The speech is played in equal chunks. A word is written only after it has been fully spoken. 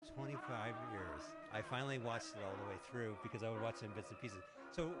finally watched it all the way through because I would watch it in bits and pieces.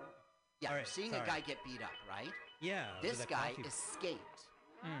 So, Yeah, all right, seeing sorry. a guy get beat up, right? Yeah, with This a guy coffee. escaped.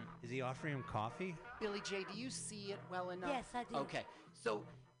 Is he offering him coffee? Billy J, do you see it well enough? Yes, I do. Okay, so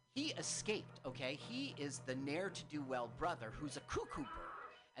he escaped, okay? He is the ne'er-to-do-well brother who's a cuckoo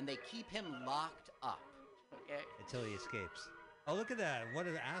bird, and they keep him locked up, okay? Until he escapes. Oh, look at that. What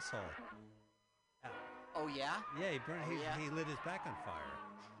an asshole. Oh, yeah? Yeah, he burned. Oh, yeah? He lit his back on fire.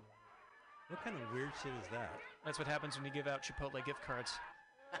 What kind of weird shit is that? That's what happens when you give out Chipotle gift cards.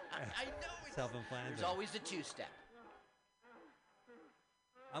 I know it's... Self-inflamed. There's always a two-step.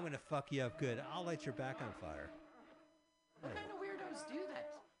 I'm going to fuck you up good. I'll light your back on fire. What kind of weirdos do that?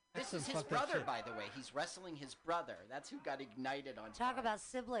 That's This is some his fucked up brother, shit. by the way. He's wrestling his brother. That's who got ignited on Talk fire. about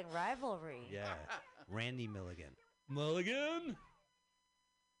sibling rivalry. Yeah. Randy Milligan. Mulligan?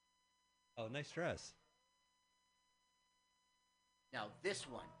 Oh, nice dress. Now, this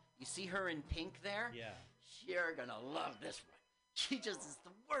one. You see her in pink there? Yeah. You're going to love this one. She just is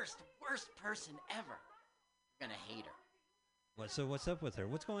the worst person ever. You're going to hate her. So what's up with her?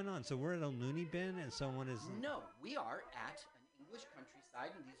 What's going on? So we're at a loony bin and someone is... No, we are at an English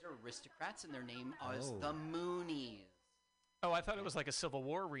countryside, and these are aristocrats, and their name is Oh. the Moonies. Oh, I thought it was like a Civil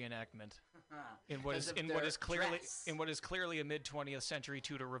War reenactment in what is clearly a mid 20th century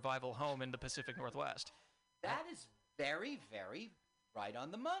Tudor revival home in the Pacific Northwest. That is very, very right on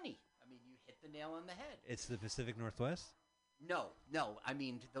the money. I mean, you hit the nail on the head. It's the Pacific Northwest? No. I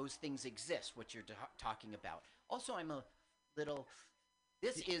mean, those things exist, what you're talking about. Also, I'm a little...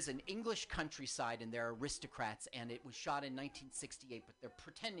 This is an English countryside, and they're aristocrats, and it was shot in 1968, but they're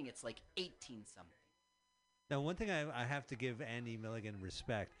pretending it's like 18-something. Now, one thing I have to give Andy Milligan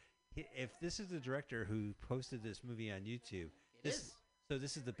respect. If this is the director who posted this movie on YouTube, so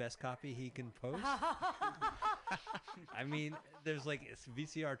this is the best copy he can post? I mean, there's like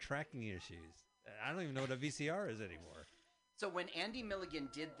VCR tracking issues. I don't even know what a VCR is anymore. So when Andy Milligan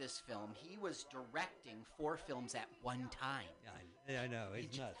did this film, he was directing 4 films at one time. Yeah, I know.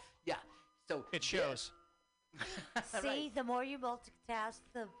 He's nuts. Yeah. So It shows. See, Right. the more you multitask,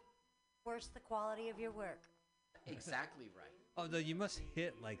 the worse the quality of your work. Exactly right. Oh, no, you must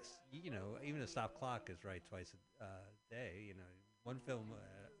hit, like, even a stop clock is right twice a day. One film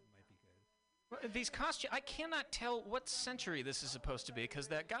might be good. Well, these costumes, I cannot tell what century this is supposed to be, because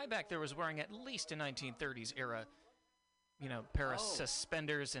that guy back there was wearing at least a 1930s era, pair of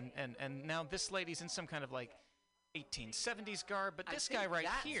suspenders, and now this lady's in some kind of like 1870s garb, but this guy right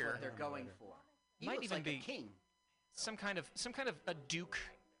that's here what they're going for. He might looks even like be a king. some kind of a duke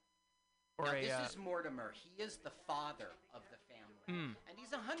or Now, a. this is Mortimer. He is the father of the family, and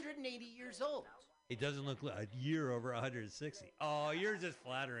he's 180 years old. He doesn't look a year over 160. Oh, you're just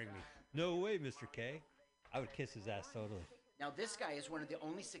flattering me. No way, Mr. K. I would kiss his ass totally. Now, this guy is one of the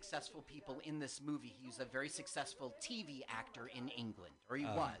only successful people in this movie. He's a very successful TV actor in England, or he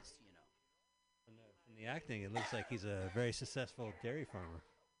was, From the acting, it looks like he's a very successful dairy farmer.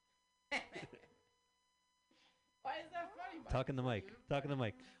 Why is that funny, Mike? Talking the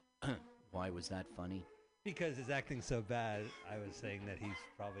mic. Why was that funny? Because his acting's so bad, I was saying that he's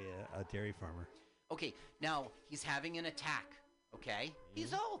probably a dairy farmer. Okay, now he's having an attack, okay?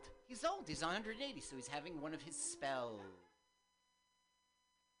 He's old. He's 180, so he's having one of his spells.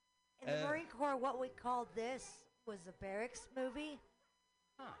 In the Marine Corps, what we called this was a barracks movie.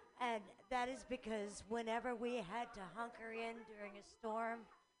 Huh. And that is because whenever we had to hunker in during a storm,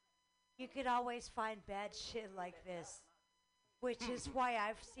 you could always find bad shit like this, which is why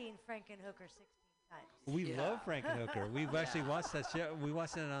I've seen Frankenhooker 16 times. We love Frankenhooker. We've actually watched that show. We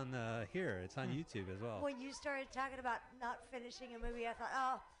watched it on here. It's on YouTube as well. When you started talking about not finishing a movie, I thought,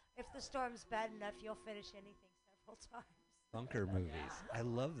 oh, if the storm's bad enough, you'll finish anything several times. Bunker movies. I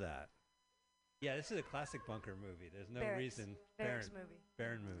love that. Yeah, this is a classic bunker movie. There's no reason. Barracks movie.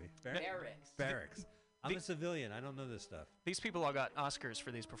 Barron movie. Barracks. I'm a civilian. I don't know this stuff. These people all got Oscars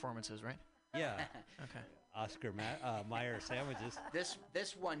for these performances, right? Yeah. Okay. Oscar Mayer sandwiches.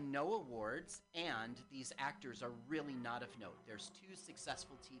 This won no awards, and these actors are really not of note. There's 2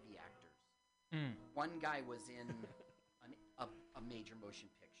 successful TV actors. One guy was in a major motion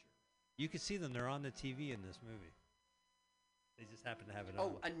picture. You can see them. They're on the TV in this movie. They just happen to have it on.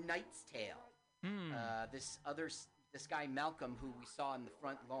 Oh, A Knight's Tale. This guy Malcolm, who we saw in the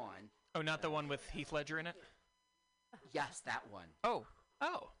front lawn. Oh, not the one with Heath Ledger in it? Yes, that one. Oh.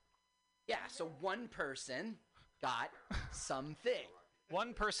 Yeah, so one person got something.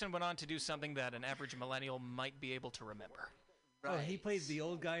 One person went on to do something that an average millennial might be able to remember. Right. Oh, he played the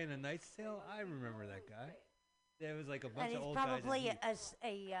old guy in A Knight's Tale? I remember that guy. There was like a bunch of old guys. And he's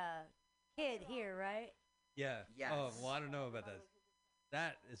probably a kid here, right? Yeah. Yes. Oh, well, I don't know about that.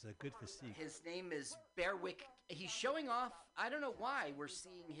 That is a good physique. His name is Berwick. He's showing off. I don't know why we're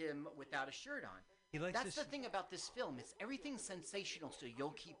seeing him without a shirt on. He likes That's the thing about this film. It's everything's sensational, so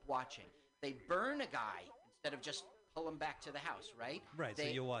you'll keep watching. They burn a guy instead of just pull him back to the house, right? Right, so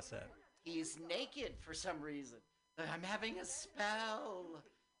you'll watch that. He's naked for some reason. I'm having a spell,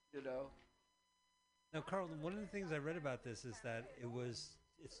 you know. Now, Carl, one of the things I read about this is that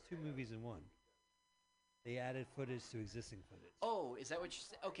it's 2 movies in one. They added footage to existing footage. Oh, is that what you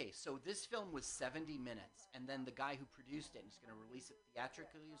said? Okay, so this film was 70 minutes, and then the guy who produced it and is going to release it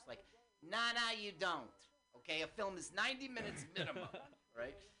theatrically was like, nah, you don't. Okay, a film is 90 minutes minimum,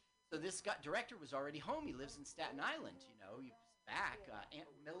 right? So this director was already home. He lives in Staten Island, you know. He's back, Aunt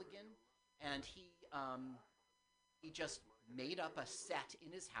Milligan, and he just made up a set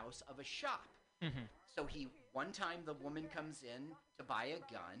in his house of a shop. Mm-hmm. So one time the woman comes in to buy a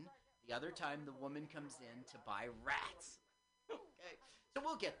gun. The other time the woman comes in to buy rats. Okay, so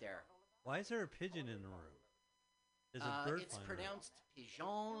we'll get there. Why is there a pigeon in the room? There's a bird It's flying pronounced pigeon.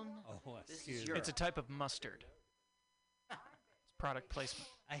 Oh, This excuse is me. Europe. It's a type of mustard. It's product placement.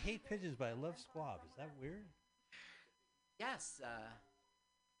 I hate pigeons, but I love squab. Is that weird? Yes,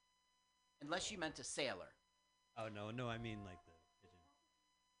 unless you meant a sailor. Oh, no, I mean like the pigeon.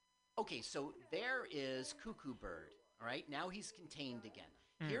 Okay, so there is Cuckoo Bird. All right, now he's contained again.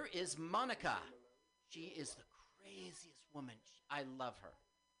 Mm. Here is Monica. She is the craziest woman. I love her.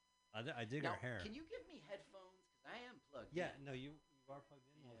 I dig Now, her hair. can you give me headphones? Because I am plugged Yeah, in. no, you are plugged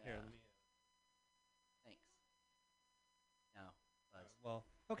in. Well, here, Yeah. let me. Thanks. No, buzz. Well,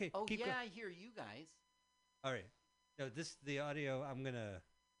 okay. Oh, keep yeah, go- I hear you guys. All right. No, the audio.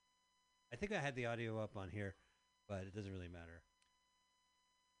 I think I had the audio up on here, but it doesn't really matter.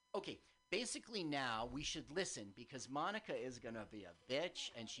 Okay, basically now we should listen because Monica is going to be a bitch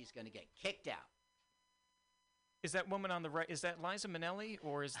and she's going to get kicked out. Is that woman on the right, is that Liza Minnelli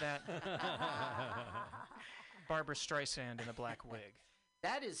or is that Barbara Streisand in a black wig?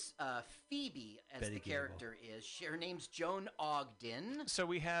 That is Phoebe, as Betty the character is. Her name's Joan Ogden. So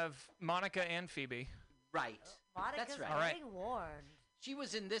we have Monica and Phoebe. Right. Monica's That's right. All right. getting warned. She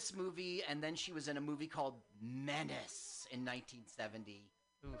was in this movie, and then she was in a movie called Menace in 1970.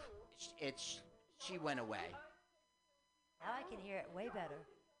 Oof. She went away. Now I can hear it way better.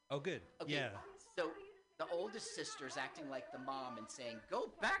 Oh, good. Okay, Yeah. so the oldest sister's acting like the mom and saying,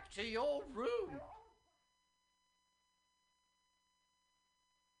 "Go back to your room."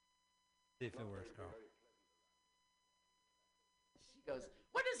 See if it works, Carl. She goes,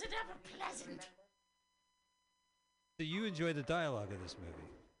 "When is it ever pleasant?" So you enjoy the dialogue of this movie?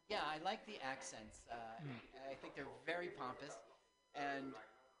 Yeah, I like the accents. I think they're very pompous, and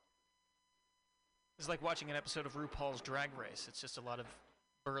It's like watching an episode of RuPaul's Drag Race. It's just a lot of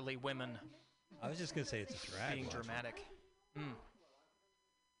burly women I was just gonna say it's a drag. being watch. dramatic. Mm.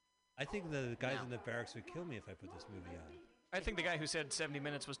 I think the guys Now- in the barracks would kill me if I put this movie on. I think the guy who said 70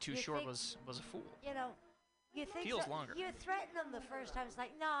 minutes was too You short think- was a fool. You know, you think Feels so- longer. You threaten them the first time. It's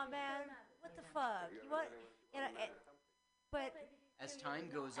like, nah, man, what the fuck? You want, you know, but as time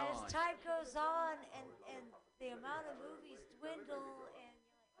goes on, as time goes on, and the amount of movies dwindle, and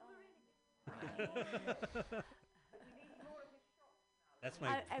you're like, oh. That's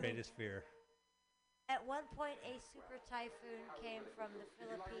my I mean- greatest fear. At one point, a super typhoon came from the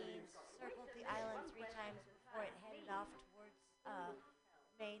Philippines, circled the island 3 times before it headed off towards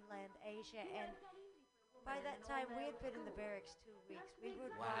mainland Asia. And by that time, we had been in the barracks 2 weeks. We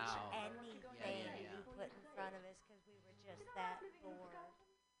would watch Wow. anything Yeah. you put in front of us because we were just that bored.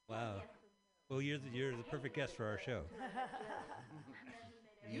 Wow. Well, you're the perfect guest for our show.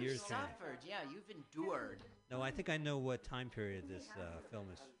 you've Years training. suffered. Yeah, you've endured. No, I think I know what time period this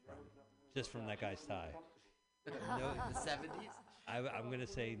film is from, just from that guy's tie. No, the 70s. I'm gonna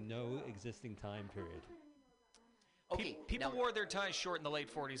say no existing time period. Okay, People now, wore their ties short in the late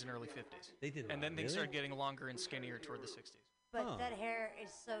 40s and early 50s. They did. And then really? things started getting longer and skinnier toward the 60s. But Huh. that hair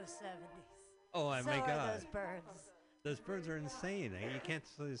is so 70s. Oh my so are God! those birds. Those birds are insane. You can't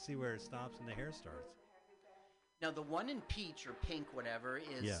see where it stops and the hair starts. now the one in peach or pink, whatever,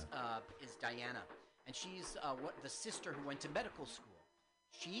 is Yeah. is Diana, and she's the sister who went to medical school.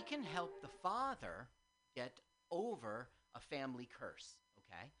 She can help the father get over a family curse.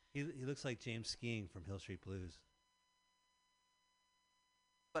 Okay, He looks like James Skiing from Hill Street Blues.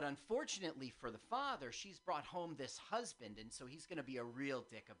 but unfortunately for the father, she's brought home this husband, and so he's going to be a real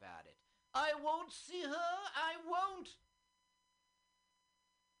dick about it. I won't see her. I won't.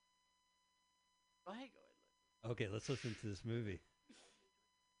 Go ahead. Okay, let's listen to this movie.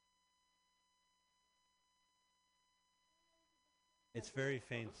 It's very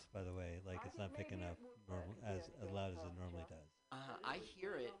faint, by the way. Like it's not picking up as loud as it normally does. I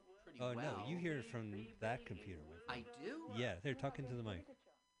hear it pretty Oh, well. no, you hear it from that computer. My friend. I do? Yeah, they're talking to the mic.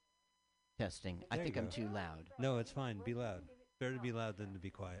 Testing. I There think you I'm go. too loud. No, it's fine. Be loud. Better to be loud than to be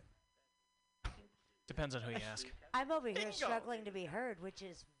quiet. Depends on who you ask. I'm over here struggling to be heard, which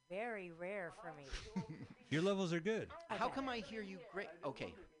is very rare for me. Your levels are good. How Okay. come I hear you great?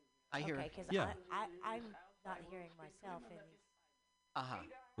 Okay. I hear. Okay, because Yeah. I'm not hearing myself in these. Uh-huh.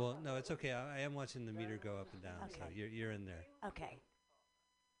 Well, no, it's okay. I am watching the meter go up and down, so Okay. you're in there. Okay.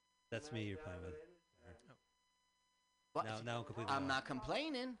 That's me you're playing with. What? Now I'm completely I'm lost. not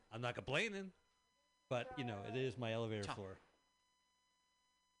complaining. I'm not complaining, but, it is my elevator Cha. floor.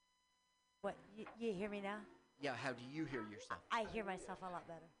 What? You hear me now? Yeah, how do you hear yourself? I hear myself a lot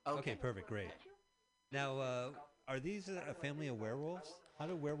better. Okay, perfect, great. Now, are these a family of werewolves? How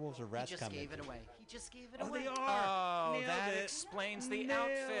do werewolves or He rats just come gave into it away. He just gave it Oh, away. they are! Oh, Nailed that it. explains the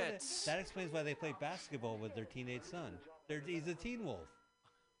Nailed it. outfits. That explains why they play basketball with their teenage son. He's a teen wolf.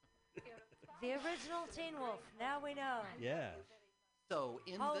 The original Teen Wolf. Now we know. Yeah. So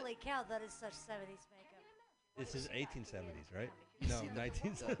in Holy cow, that is such 70s makeup. This is 1870s, right? You No, see the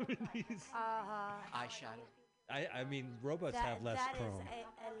 1970s. the eyeshadow. I mean, robots have less that chrome. is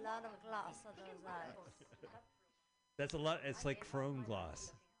a lot of gloss on those eyes. That's a lot. It's like chrome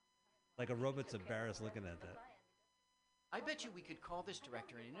gloss. Like a robot's embarrassed looking at that. I bet you we could call this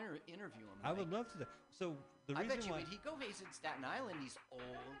director and interview him. I would Mike. love to. So the I reason bet you why. would. He go. He's in Staten Island. He's old.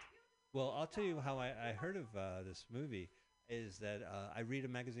 Well, I'll tell you how I heard of this movie is that I read a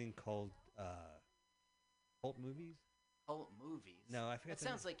magazine called Cult Movies. Cult movies. No, I forget That the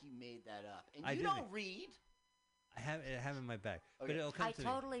sounds like you made that up. And I you didn't. don't read. I have it in my bag, but Okay. it'll come I to me.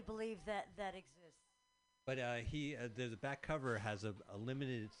 totally believe that exists. But the back cover has a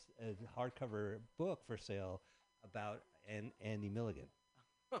limited hardcover book for sale about Andy Milligan.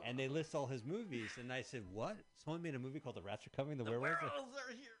 And they list all his movies, and I said, "What? Someone made a movie called The Rats Are Coming, the werewolves?"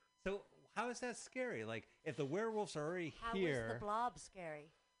 are here. So how is that scary? Like, if the werewolves are already How here, was the Blob scary?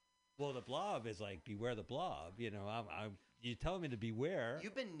 well, the Blob is like, beware the Blob. You telling me to beware.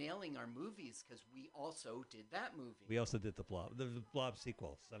 You've been nailing our movies because we also did that movie. We also did the Blob, the Blob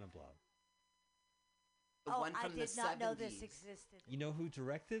sequel, Son of Blob. The one I from did the not 70s. know this existed. You know who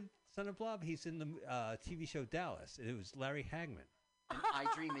directed Son of Blob? He's in the TV show Dallas. It was Larry Hagman. I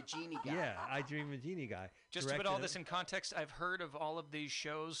Dream a Genie guy. Yeah, I Dream a Genie guy. Just to put Directed all it. this in context, I've heard of all of these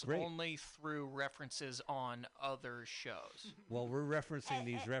shows Great. only through references on other shows. Well, we're referencing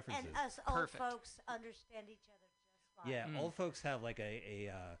these references. And us old Perfect. folks understand each other just fine. Yeah, old folks have like a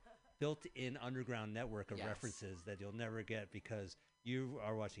built-in underground network of Yes. references that you'll never get because you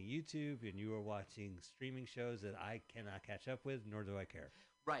are watching YouTube and you are watching streaming shows that I cannot catch up with, nor do I care.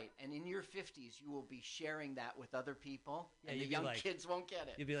 Right, and in your 50s, you will be sharing that with other people, Yeah, and the you'd be young like- kids won't get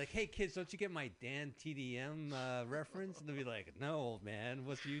it. You'd be like, "Hey kids, don't you get my Dan TDM reference?" And they'll be like, "No, old man,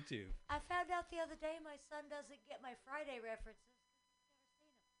 what's YouTube?" I found out the other day my son doesn't get my Friday references because he's never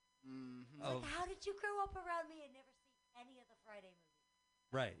seen them. Mhm. Oh, Like, how did you grow up around me and never see any of the Friday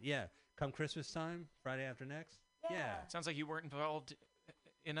movies? right, yeah. Come Christmas time, Friday after next. Yeah. Sounds like you weren't involved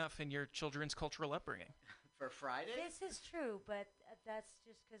enough in your children's cultural upbringing. For Friday? This is true, but that's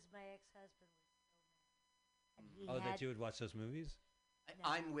just because my ex-husband was so mad. And he Oh, had, that you would watch those movies?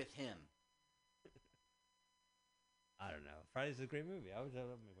 I'm with him. I don't know. Friday's a great movie. I would make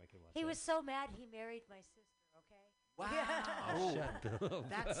my kid watch he that. was so mad he married my sister, okay? Wow. Oh, shut Bill.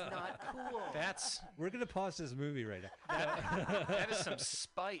 That's not cool. That's We're gonna pause this movie right now. that is some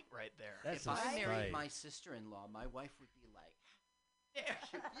spite right there. That's If some I married spite. my sister-in-law, my wife would be like, "Yeah,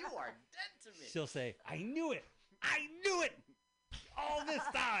 you are dead to me." She'll say, "I knew it. I knew it all this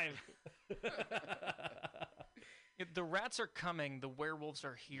time." The rats are coming, the werewolves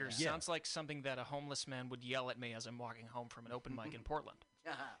are here. Yeah. Sounds like something that a homeless man would yell at me as I'm walking home from an open mic in Portland.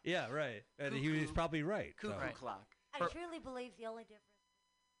 Yeah, right. And he was Cuckoo. probably right. Cuckoo so. Right. clock. I For- truly believe the only difference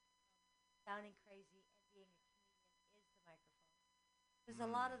between sounding crazy and being a comedian is the microphone. Because a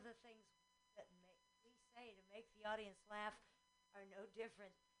lot of the things that we say to make the audience laugh are no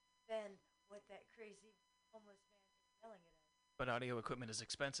different than what that crazy homeless man is yelling at us. But audio equipment is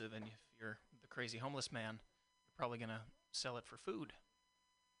expensive, and if you're the crazy homeless man, you're probably going to sell it for food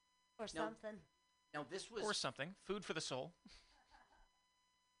Or No. something. Now this was or something. Food for the soul.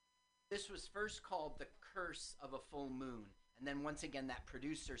 This was first called The Curse of a Full Moon. And then once again, that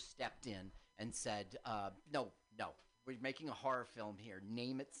producer stepped in and said, no, we're making a horror film here.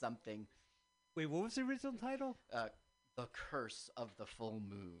 Name it something. Wait, what was the original title? The Curse of the Full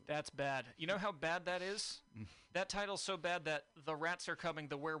Moon. That's bad. You know how bad that is? That title's so bad that the rats are coming,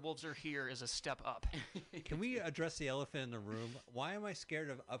 the werewolves are here is a step up. Can we address the elephant in the room? Why am I scared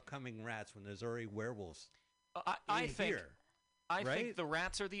of upcoming rats when there's already werewolves I in think here? I right? think the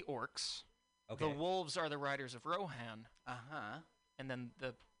rats are the orcs. Okay. The wolves are the riders of Rohan. Uh-huh. And then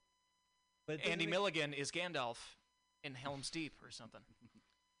But it doesn't Andy make- Milligan is Gandalf in Helm's Deep or something.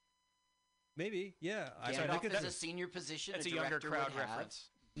 Maybe, yeah. Gandalf could is do- a senior position. It's a younger director crowd would have. reference.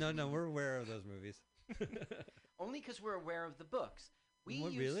 No, we're aware of those movies. Only because we're aware of the books.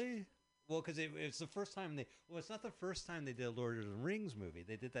 What, really? Well, because it's the first time they. Well, it's not the first time they did a Lord of the Rings movie.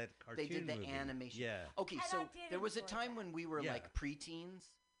 They did that cartoon. They did the movie. animation. Yeah. Okay, And I so did there was a enjoy time that. when we were Yeah. like preteens,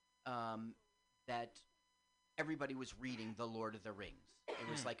 that everybody was reading The Lord of the Rings. It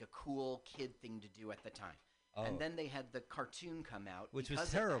was like a cool kid thing to do at the time. Oh. And then they had the cartoon come out, Which because was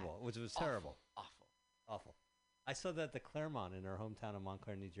of that. terrible. Which was Awful, terrible. Awful. Awful. I saw that at the Claremont in our hometown of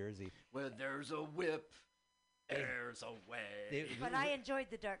Montclair, New Jersey. Where there's a whip, there's a way. But I enjoyed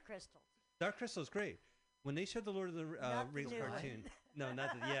the Dark Crystals. Dark Crystal's great. When they showed the Lord of the Not the Rings new one. cartoon,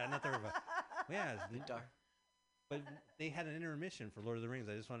 not the revival. Yeah, The dark. but they had an intermission for Lord of the Rings.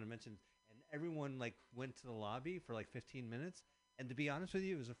 I just wanted to mention, and everyone like went to the lobby for like 15 minutes. And to be honest with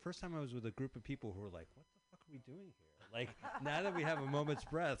you, it was the first time I was with a group of people who were like, "What the fuck are we doing here? Like, now that we have a moment's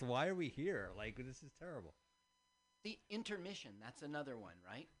breath, why are we here? Like, this is terrible." The intermission, that's another one,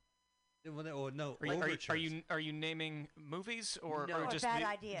 right? Oh no, Are overtures. you naming movies or, No. or Or just bad the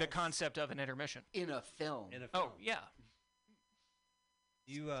ideas. concept of an intermission? In a film. in a film? Oh, yeah.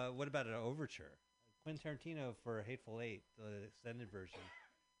 You what about an overture? Quentin Tarantino for Hateful Eight, the extended version,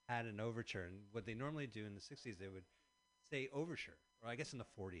 had an overture, and what they normally do in the '60s, they would say overture, or I guess in the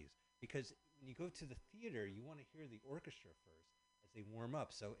 '40s, because when you go to the theater, you want to hear the orchestra first as they warm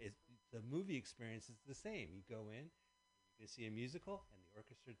up. So the movie experience is the same. You go in, you see a musical, and the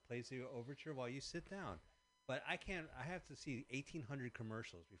orchestra plays the overture while you sit down. But I can't. I have to see 1,800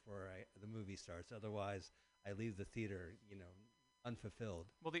 commercials before the movie starts. Otherwise, I leave the theater, unfulfilled.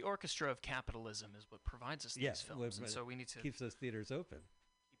 Well, the orchestra of capitalism is what provides us these films, and so we need to keeps those theaters open.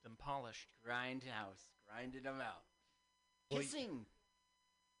 keep them polished. Grinding them out. Well, Kissing.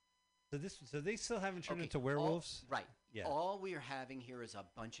 So they still haven't turned Okay, into werewolves. Right. Yeah. All we are having here is a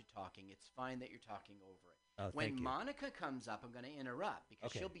bunch of talking. It's fine that you're talking over it. Oh, when thank you. Monica comes up, I'm going to interrupt because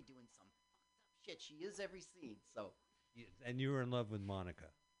Okay. she'll be doing some fucked up shit. She is every scene. So, And you were in love with Monica.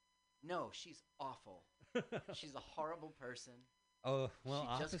 no, she's awful. She's a horrible person. Oh well, She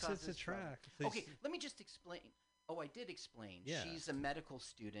just opposites causes trouble. attract. So Okay, let me just explain. Oh, I did explain. Yeah. She's a medical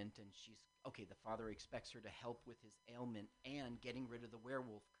student, and the father expects her to help with his ailment and getting rid of the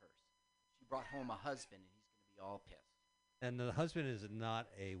werewolf curse. She brought home a husband, and he's going to be all pissed. And the husband is not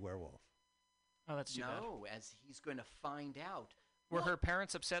a werewolf. Oh, that's too bad. No, as he's going to find out. Were Well, her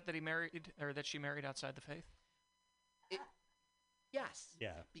parents upset that he married or that she married outside the faith? Yes.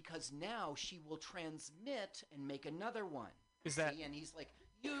 Yeah. Because now she will transmit and make another one. Is that- See? And he's like,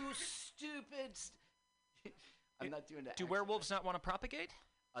 "You stupid." I'm not doing that. Do accent. werewolves not want to propagate?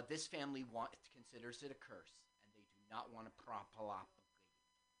 This family considers it a curse, and they do not want to propagate.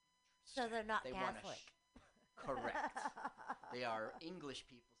 So they're not They wanna Catholic. Correct. They are English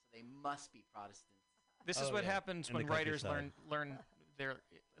people, so they must be Protestants. This is Oh, what yeah. happens In when the writers countryside. learn their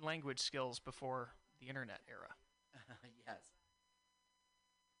language skills before the internet era. Yes.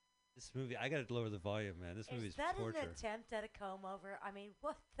 This movie, I gotta lower the volume, man. This movie Is is that torture. an attempt at a comb over? I mean,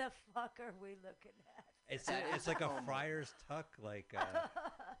 what the fuck are we looking at? That It's is like a a comb-over. friar's tuck, like.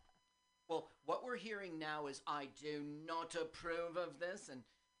 Well, what we're hearing now is, "I do not approve of this," and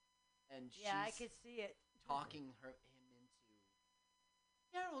she's Yeah, I could see it. talking him into.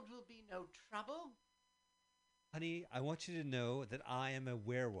 Gerald will be no trouble. Honey, I want you to know that I am a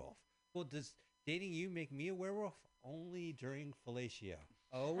werewolf. Well, does dating you make me a werewolf? Only during fellatio.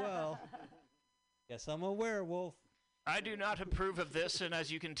 Oh well. Guess I'm a werewolf. I do not approve of this, and as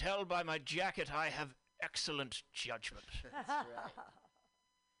you can tell by my jacket, I have excellent judgment. That's right.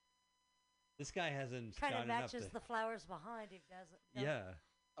 This guy hasn't Kind of gotten up matches to. the flowers behind him, doesn't it? Yeah.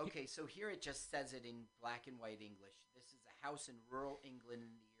 Okay, so here it just says it in black and white English. This is a house in rural England in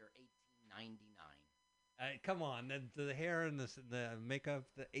the year 1899. Come on, the hair and the makeup,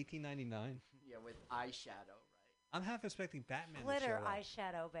 the 1899. Yeah, with eyeshadow, right? I'm half expecting Batman Glitter to show up.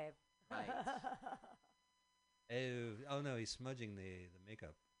 eyeshadow, babe. Right. Oh no, he's smudging the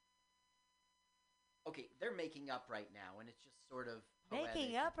makeup. Okay, they're making up right now, and it's just sort of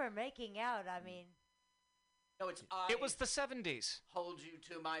Making poetic. up or making out? I mean, No, it's I It was the 70s. hold you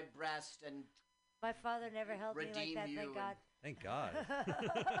to my breast and my father never held me like Redeem that, you thank and- God. Thank God.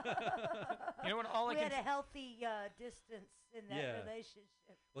 You know what? All I We can had a healthy distance in that Yeah.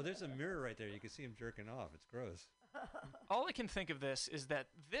 relationship. Well, there's a mirror right there. You can see him jerking off. It's gross. all I can think of this is that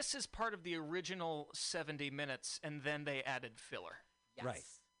this is part of the original 70 minutes, and then they added filler. yes. Right.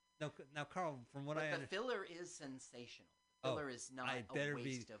 Now, Carl, from what But I the understand, filler is sensational. Filler is not I a better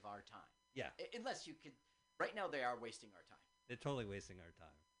waste be- of our time. Yeah, Unless you could. Right now, they are wasting our time. they're totally wasting our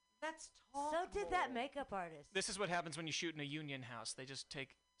time. Let's talk. So did that more. makeup artist. This is what happens when you shoot in a union house. They just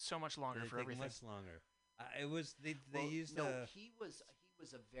take so much longer They for take everything. much longer. It was they Well, used no. He was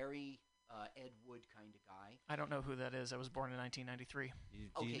a very Ed Wood kind of guy. I don't know who that is. I was born in 1993.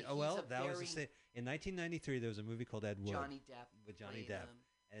 Okay, oh well, he's a that was the very- same. In 1993, there was a movie called Ed Wood Johnny Depp with Johnny played Depp, him.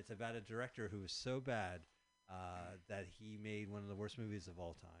 and it's about a director who was so bad that he made one of the worst movies of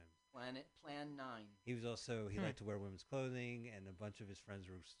all time. Plan 9. He was also he liked to wear women's clothing, and a bunch of his friends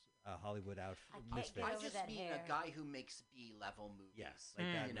were Hollywood I can't misfits. get I over just that mean hair. a guy who makes B-level movies. Yes, like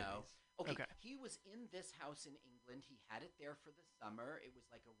Mm. bad You know. movies. Okay, Okay. he was in this house in England. He had it there for the summer. It was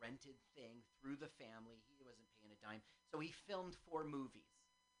like a rented thing through the family. He wasn't paying a dime. So he filmed 4 movies.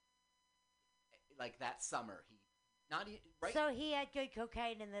 Like that summer. He not right So he had good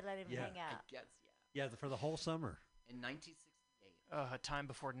cocaine and they let him Yeah. hang I out. guess yeah. Yeah, for the whole summer. In 1968. A time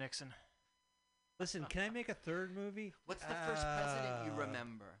before Nixon. Listen, can I make a third movie? What's the first president you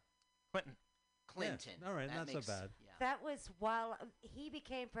remember? Clinton. Clinton. all right, That not so makes- bad. Yeah. That was while he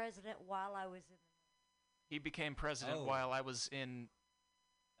became president while I was in the. He became president Oh. while I was in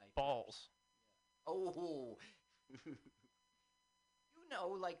Like- balls. Oh. You know,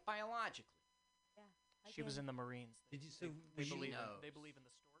 like biologically. Yeah. She was in the Marines. Did you? So They She believe knows. they believe in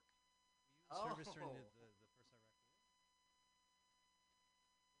the stork. service during Oh. the first Iraq War?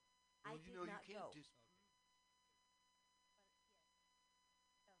 I Well, did you not can't go.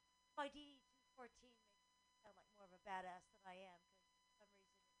 My DD 214 makes me sound like more of a badass than I am because for some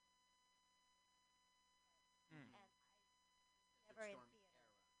reason, Hmm. and I never in Storm theater.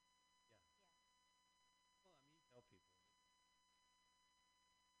 era. Well, I mean, you tell people.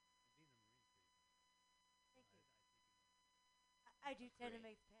 Being a Marine's pretty Thank you. I do tend to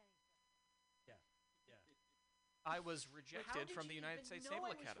Great. make the panties drop. Yeah, yeah. I was How rejected did from the you United even States know Naval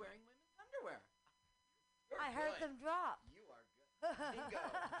I was Academy. wearing women's underwear. You're I heard good. them drop. You are good. Bingo.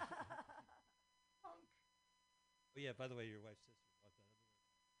 Punk. Oh yeah. By the way, your wife's sister bought that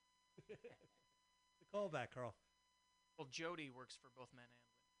other one. The callback, Carl. Well, Jody works for both men and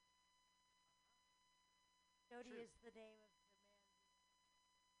women. Jody True. is the name of the man.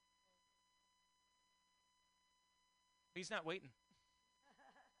 He's not waiting.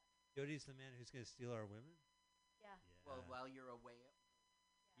 Jody's the man who's going to steal our women. Yeah. Yeah. Well, while you're away,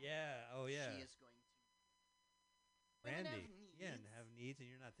 Yeah. Oh yeah. she is going to. Women Randy. have Yeah, and needs. have needs, and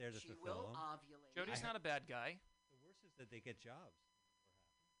you're not there to She fulfill will them. ovulate. Jody's not a bad guy. The worst is that they get jobs.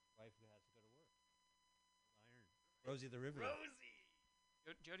 Wife who has to go to work. Iron. Rosie the Riveter.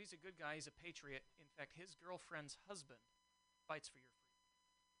 Rosie. Jody's a good guy. He's a patriot. In fact, his girlfriend's husband fights for your freedom.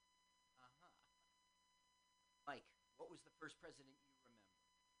 Mike, what was the first president you remember?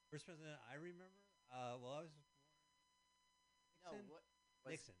 First president I remember. Well, I was born. No, Nixon. what?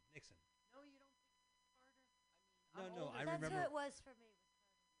 Was Nixon. Nixon. No, you don't think it was Carter? No, I'm no, older I That's remember- who it was for me.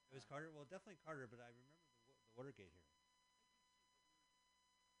 It was Carter. Well, definitely Carter, but I remember the Watergate hearing.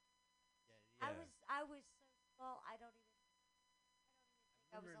 Yeah, yeah. I was so small. I don't even think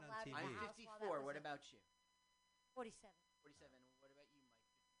I was remember it on allowed in TV. the I'm house while 54. that What was about you? 47? 47. What about you, Mike?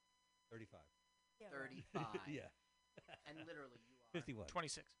 35. Yeah, right. 35. Yeah. And literally, you are 51.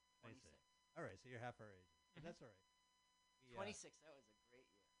 26. 26. All right, so you're half our age. But Mhm. that's all right. We, 26. That was a great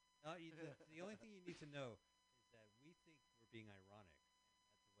year. the only thing you need to know is that we think we're being ironic, and that's a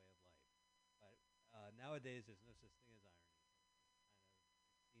way of life. But nowadays, there's no such thing as irony.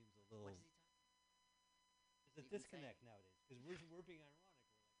 So it seems a little. What is he talking? There's a even disconnect saying? nowadays because we're being ironic.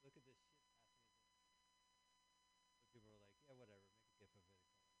 We're like, look at this shit passing. So people are like, yeah, whatever, make a gif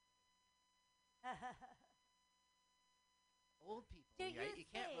of it. Old people. Do right? you You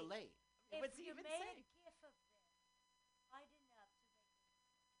can't think relate. if What's he you even made saying? a gif of this, wide enough to make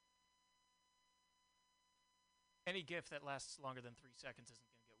Any GIF that lasts longer than 3 seconds isn't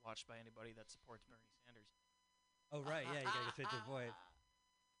going to get watched by anybody that supports Bernie Sanders. Oh right, yeah, you gotta get straight to the point.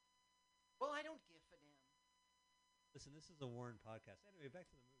 Well, I don't give a damn. Listen, this is a Warren podcast. Anyway, back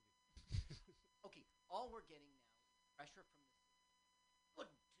to the movie. Okay, all we're getting now is pressure from the city.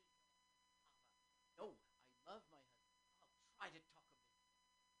 Good to No, I love my husband. I'll try to talk a bit.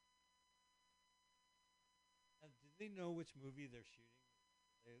 Did they know which movie they're shooting?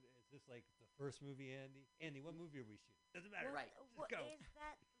 Is this like the first movie, Andy? Andy, what movie are we shooting? Doesn't matter. Right. Just go. Is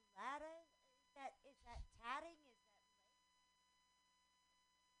that Lada? Is that tatting? Is that lace?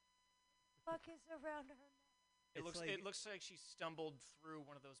 Fuck is around her neck? It It's looks like- it looks like she stumbled through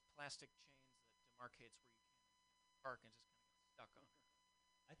one of those plastic chains that demarcates where you can park and just kind of got stuck on her.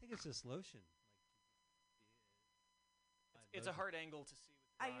 I think it's just lotion. It's a hard angle to see with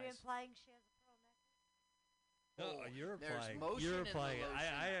your Are you eyes. implying she has a pearl necklace? No, you're there's applying. motion You're in the applying.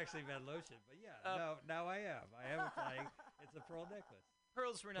 lotion. I actually meant lotion, but yeah, now I am. I am applying. It's a pearl necklace.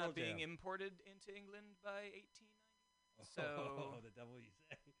 Pearls were not Pearl being jam. imported into England by 1890. So the devil you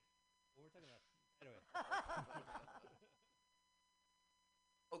say. Well, we're talking about anyway.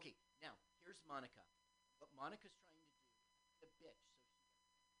 Okay, now here's Monica. What Monica's trying to do is a bitch,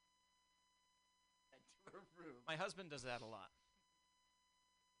 so she into her room. my husband does that a lot.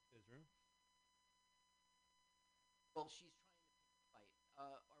 His room. Well, she's trying to pick a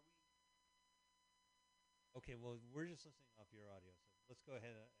fight. Are we? Okay, well, we're just listening off your audio, so let's go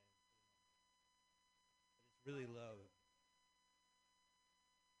ahead and put it on. But it's really low.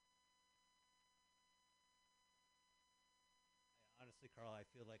 Honestly, Carl, I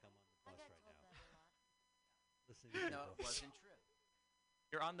feel like I'm on the I bus got right told now. that a lot. Listening to No, people. it wasn't true.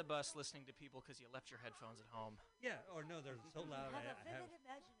 You're on the bus listening to people because you left your headphones at home. Yeah, or no, they're so loud. You have a I have, vivid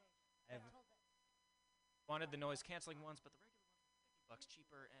imagination. I I'm have- told that. Wanted the noise canceling ones, but the regular ones were $50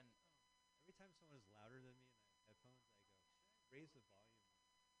 cheaper. And every time someone is louder than me and I have headphones, I go, should I raise the volume?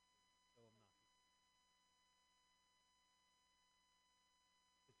 So obnoxious.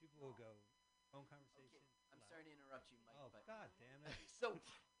 Because people will go, phone conversation. Okay, I'm loud. sorry to interrupt you, Mike, Oh, but God damn it. so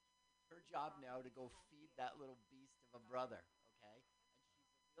it's her job now to go feed that little beast of a brother, okay? And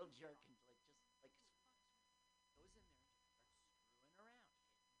she's a real jerk and goes in there and just starts screwing around,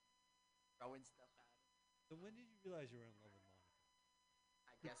 throwing stuff at him. So when did you realize you were in love with Monica?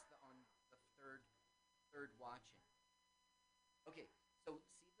 I guess on the third watching. Okay, so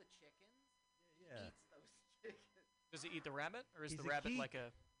see the chickens? Yeah. He eats those chickens. does he eat the rabbit, or is He's the a rabbit geek. like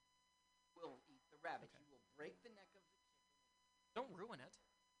a? Will eat the rabbit. Okay. He will break the neck of the chicken. Don't ruin it.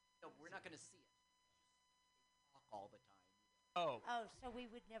 No, we're not going to see it. Just talk all the time. Oh, Oh, so we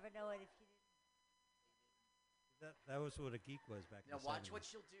would never know it if you didn't. That was what a geek was back in Now the watch 70s. what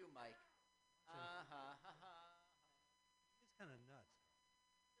she'll do, Mike. Ha ha ha. He's kind of nuts.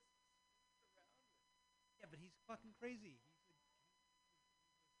 Yeah, but he's fucking crazy.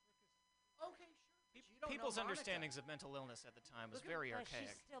 Okay, sure. but you don't people's know Monica. understandings of mental illness at the time was Look at- very But she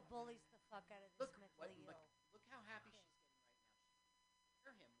archaic. still bullies the fuck out of this Look, mentally look, ill. look how happy she's getting right now. She's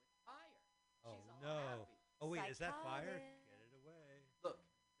scare him with fire. Oh, She's all no. happy. Oh, wait, is that fire? Psychotic. Get it away. Look,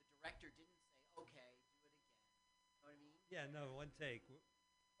 the director didn't say, okay, do it again. You know what I mean? Yeah, no, one take.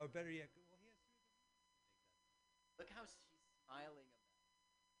 Or better yet, well, he has 3 other movies to make that. Look how she's smiling about it.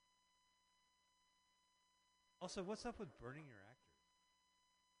 Also, what's up with burning your actors?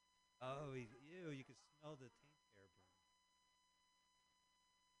 Oh, ew, you can smell the taint hair burn.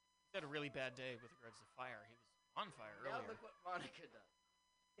 He had a really bad day with regards to fire. He was on fire Now earlier. look what Monica does.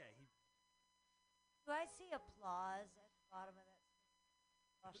 Yeah, he. Do I see applause at the bottom of that screen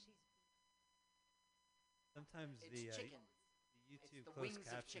while she's Sometimes It's the chickens. YouTube It's the closed wings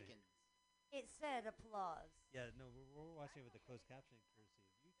of captioning. chickens. It said applause. Yeah, no, we're watching it with the closed captioning courtesy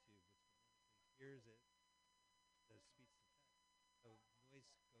of YouTube, which phonetically hears it, the speech to text. So noise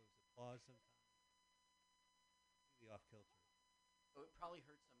goes applause sometimes, completely off kilter. So it probably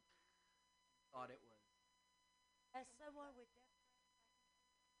heard some. Thought it was. As someone with deaf friends,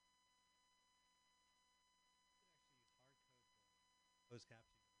 You could actually hard code the closed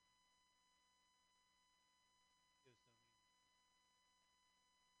captioning. Videos don't even.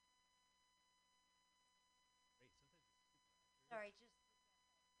 Great, sometimes it's super accurate. sorry, just.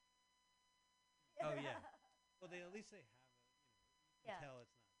 Oh yeah. Well, at least they have a, you can Yeah. tell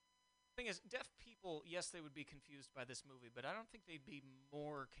it's not. Thing is, deaf people, yes, they would be confused by this movie, but I don't think they'd be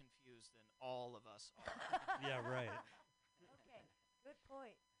more confused than all of us are. Yeah, right. Okay, good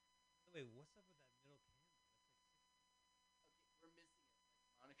point. Wait, what's up with that middle camera? That's like 6. Okay, we're missing it.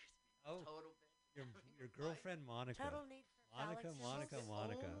 Like Monica's being Oh, a total bitch. Your girlfriend Monica. Total need for Monica, phallic Monica, symbols.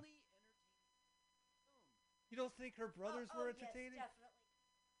 Monica. Only entertaining film. You don't think her brothers Oh, were yes, entertaining? definitely.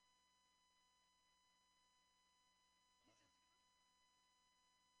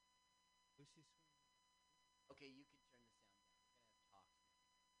 Who's she screaming? Okay, you can turn the sound down. We're gonna have talks now.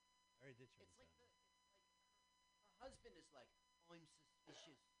 I already did turn It's the like sound the down. her husband is like, I'm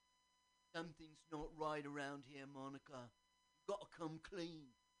suspicious. Something's not right around here, Monica. You gotta come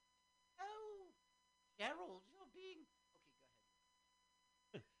clean. Oh, Gerald, you're being. Okay, go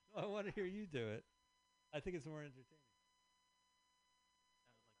ahead. No, I want to hear you do it. I think it's more entertaining. Sounded like John.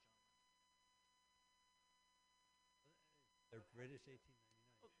 They're British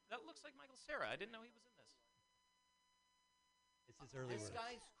 1899. Oh, that looks like Michael Cera. I didn't know he was in this. It's his early This work.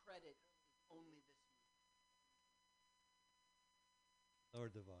 guy's credit is only this movie.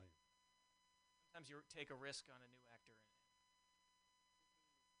 Lowered the volume. Sometimes you take a risk on a new actor.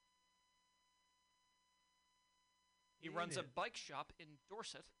 He He runs a ain't it. bike shop in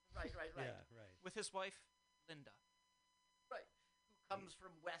Dorset Right. Yeah, right. with his wife, Linda. Right. Who comes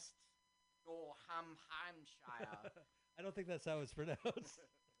from West Northamptonshire. I don't think that's how it's pronounced.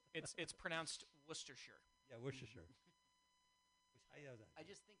 It's pronounced Worcestershire. Yeah, Worcestershire. I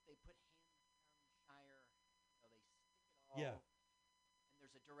just think they put Hampshire, they stick it all. Yeah. And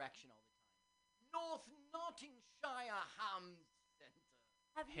there's a direction all the time. North Nottinghamshire Ham Centre.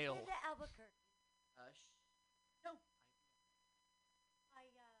 Have you Hail. been to Albuquerque? No. I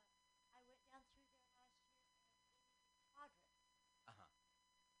went down through there last year and it is a quadrant. Uh-huh.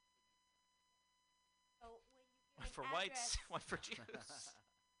 So when you give One an for whites, address- one for Jews.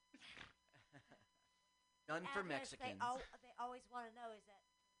 None for address, Mexicans. They always want to know is that.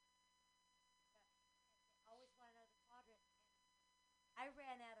 They always want to know the quadrant. And I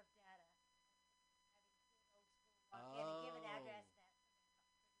ran out of data. Having to an old school walk in and give an address that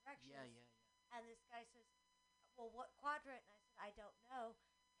directions. Yeah. And this guy says, "Well, what quadrant?" And I said, "I don't know."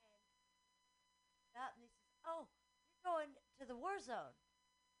 And he says, "Oh, you're going to the war zone."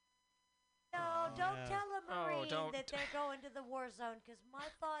 No, don't tell a Marine that they're going to the war zone, because my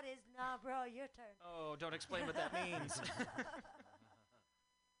thought is, nah, bro, your turn. Oh, don't explain what that means.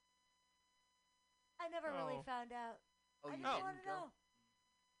 I never really found out. Oh, I you just didn't want to go? know.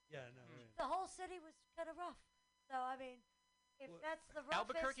 Yeah, no. Right. The whole city was kind of rough. So, I mean, if Well, that's the roughest,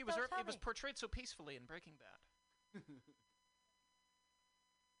 Albuquerque don't tell it was me. portrayed so peacefully in Breaking Bad. I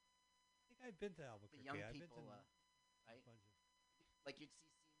think I've been to Albuquerque. The young I've people, been to right? a bunch of. Like you'd see scenes.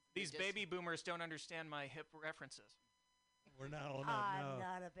 in These the baby boomers don't understand my hip references. We're not all I'm no.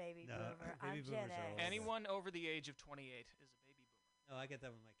 not a baby No, boomer. I'm baby Gen boomers are X. old. Anyone over the age of 28 is a baby boomer. No, I get that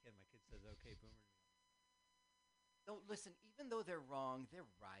with my kid. My kid says, "Okay, boomer." No, listen. Even though they're wrong, they're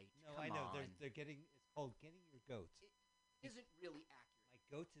right. No, Come I know. On. They're getting. It's called getting your goat. It isn't really accurate. My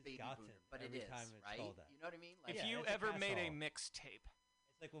goat is Baby gotten. boomer, but it every is time it's right. called that. You know what I mean? Like, If Yeah, you it's a ever made a catch-all. mixtape,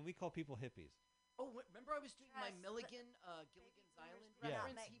 It's like when we call people hippies. oh, remember I was doing my Trust Milligan, Gilligan's boomers Island do not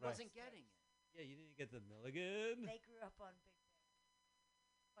reference. make He wasn't mistakes. getting it. Yeah, you didn't get the Milligan. They grew up on Big Bang.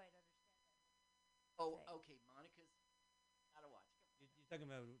 Quite understand that. Oh, Say. okay. Monica's gotta watch. Come on. You're talking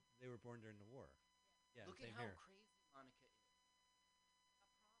about they were born during the war. Yeah, Look same at how here. crazy Monica is.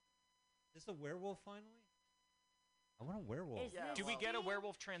 Is this a werewolf finally? I want a werewolf. Is Yeah, this do we get a steam?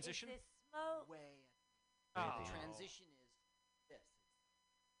 werewolf Is transition? this smoke? Way. Oh. The transition is this.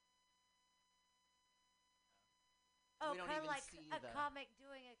 Oh, we don't kind of even like see a the- comic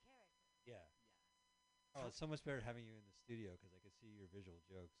doing a character. Yeah. Yes. Oh, it's so much better having you in the studio because I can see your visual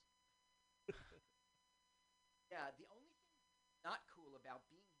jokes. Yeah. The only thing not cool about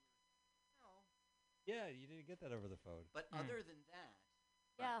being here, no. Yeah, you didn't get that over the phone. But other than that,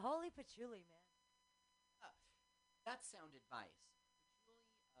 Yeah, holy patchouli, man. that's sound advice. Patchouli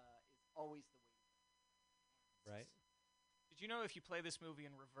is always the way to go. Right? Did you know if you play this movie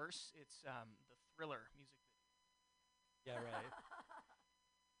in reverse, it's the Thriller music video? Yeah, right.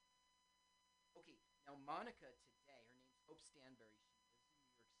 Okay, now Monica today, her name's Hope Stanberry. She lives in New York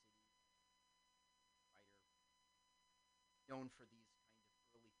City. Writer, known for these kind of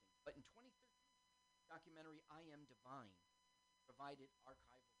early things. But in 2013, documentary I Am Divine provided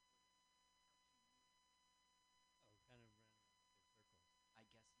archival footage. Oh, kind of ran around in circles. I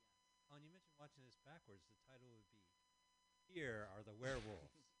guess yes. Oh, and you mentioned watching this backwards. The title would be "Here are the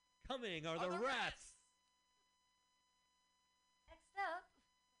werewolves, coming are the rats." Next up.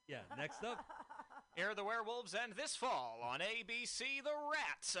 Yeah, next up. Air the Werewolves, and this fall on ABC, the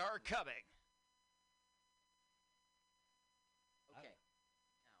rats are coming. Okay,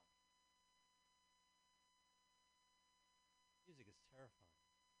 Music is terrifying.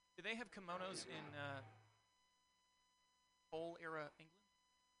 Do they have kimonos in whole era England?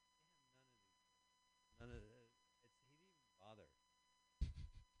 None of the. He didn't even bother.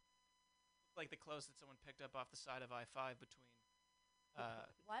 Looked like the clothes that someone picked up off the side of I-5 between.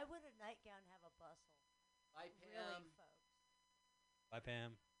 Why would a nightgown have a bustle? bye Really, Pam. folks. Bye,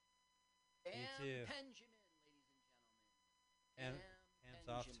 Pam. Pam too. Benjamin, ladies and gentlemen. And Pam hands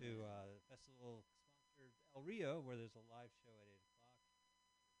off to Benjamin. festival sponsored El Rio, where there's a live show at 8 o'clock.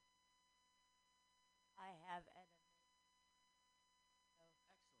 I have an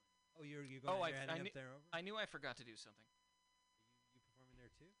Excellent. Oh, you're Oh, going? You're heading up there over. I knew I forgot to do something. You performing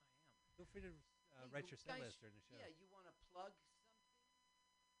there too? I am. Feel free to Hey, write you your set guys- list during the show. Yeah, you want to plug something?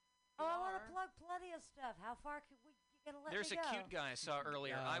 Oh, I want Are- to plug plenty of stuff. How far can we? You gonna let There's me a go? cute guy I saw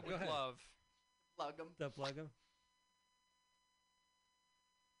earlier. I go would ahead. love. Plug them. The plug 'em?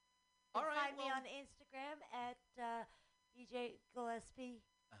 You All can right, find me well- on Instagram at DJ Gillespie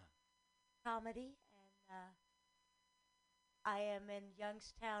Uh-huh. Comedy, and I am in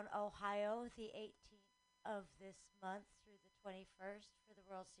Youngstown, Ohio, the 18th of this month through the 21st for the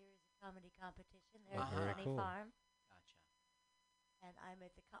World Series of comedy competition there at Uh-huh. the Very Honey cool. Farm. Gotcha. And I'm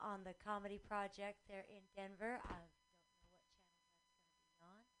at on the comedy project there in Denver. I don't know what channel that's going to be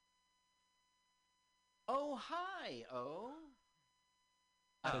on. Oh, hi. Oh.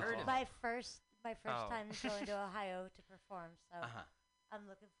 I've So heard of My it. first Oh. time going to Ohio to perform, so Uh-huh. I'm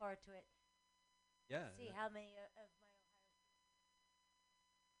looking forward to it. Yeah. See how many of my Ohio.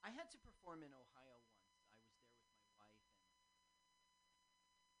 I had to perform in Ohio once. I was there with my wife,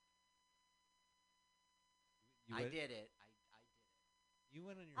 You and I went, did it. I did it. You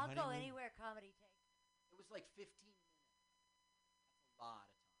went on your I'll honeymoon. go anywhere comedy takes. It was like 15 minutes. That's a lot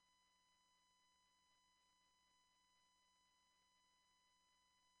of time.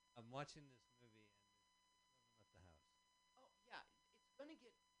 I'm watching this movie and it still hasn't left the house. Oh, yeah. It's going to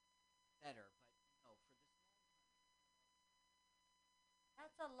get better, but no, for this long time.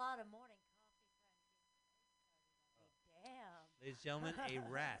 That's a lot of morning coffee trying to get my day started on me. Damn. Ladies and gentlemen, a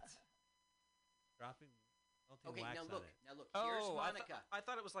rat dropping melting Okay, wax now on look. it. Now look. Here's Oh, Monica. I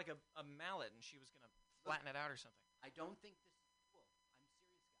thought it was like a mallet, and she was gonna flatten it out or something. I don't think this is cool. I'm serious,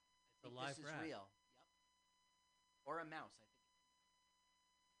 guys. It's a I think live this is rat. real. Yep. Or a mouse. I think.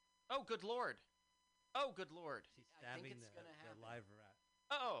 Oh, good lord! Oh, good lord! She's I think stabbing it's the gonna happen. live rat.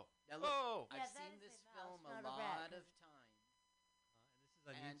 Oh, Now look. oh! Yeah, I've that seen is this a film mouse, a not a rat, lot of 'cause times, And this is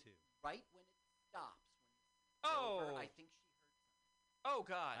on and YouTube. right when it stops, when it's Oh. over, I think she hurt something. Oh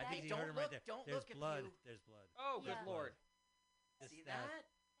God! I That think is- you heard Don't him right look, there. don't There's look if blood. you- There's blood. Oh, good Yeah. lord! Just See that- that?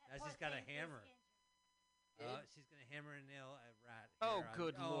 That Now poor she's got a thing is hammer. injured. She's gonna hammer and nail a rat. Oh, here on-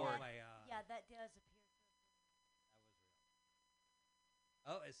 good oh lord. my god. Yeah, that does appear to have been. That was real.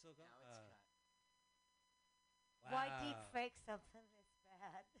 Oh, it's still going. Now it's cut. Wow. Why deep fake something that's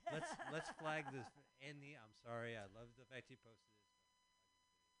bad? Let's flag this. Andy, I'm sorry. I love the fact you posted this.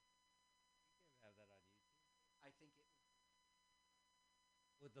 You can have that on YouTube. I think it was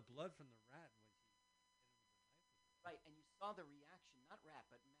With the blood from the rat when she hit him with the knife. right, and you saw the reaction. Not rat,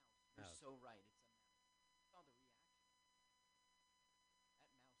 but mouse. You're Mouse. so right. It's a mouse. You saw the reaction. That mouse was hurt.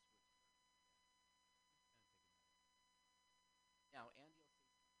 Now Andy will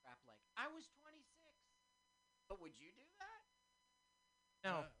say some crap like, "I was 26," but would you do that?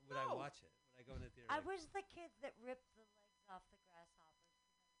 No. Would I No. watch it? Would I go in the theater? I like, was the kid that ripped the legs off the grasshoppers.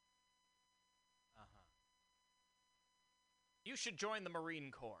 Uh-huh. You should join the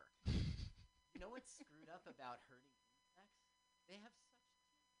Marine Corps. You know what's screwed up about hurting insects? They have such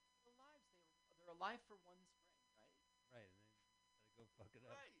little lives. They're alive for one spring, right? Right, and then you gotta go fuck it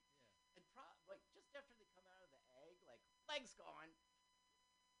up. Right. And like just after they come out of the egg, like legs gone.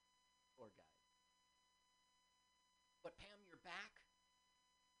 Poor guys. But Pam, you're back.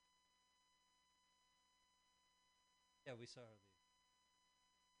 Yeah, we saw her leave.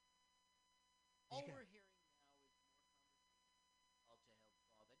 All got- we're hearing now is more conversation. All to help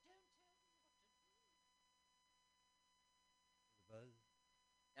father. Don't tell me what to do. The buzz.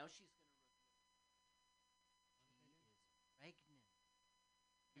 Now she's going to reveal she is pregnant.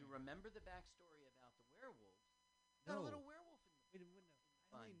 You remember the backstory about the werewolves? Got a No. little werewolf in the Wait a minute.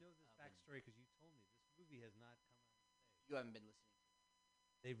 No. I only Fun know this oven. backstory because you told me. This movie has not come out today. You haven't been listening to it.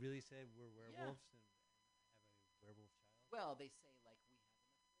 They really said we're werewolves and I have a werewolf child. Well, they say like we have an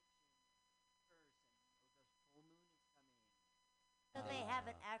affliction, curse, and the full moon is coming. So they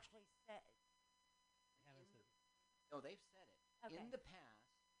haven't Ah. actually said. They haven't In said it. No, they've said it. Okay. In the past.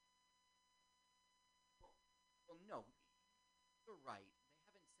 Well, no, you're right.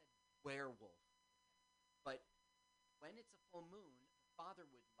 They haven't said werewolf. But when it's a full moon, the father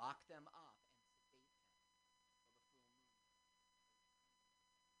would lock them up and sedate them until the full moon.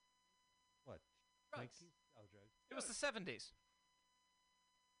 What? Drugs. Twinkies? Oh, drugs. It was the 70s.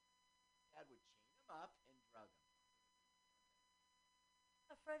 Dad would chain them up and drug them.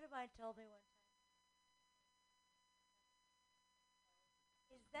 A friend of mine told me one time.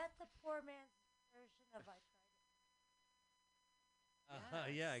 Is that the poor man's version of I tried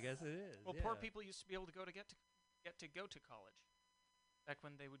it? Yeah, I guess it is. Well, poor yeah. people used to be able to get to go to college. Back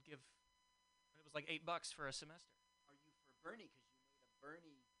when they would give, when it was like $8 for a semester. Are you for Bernie? Because you made a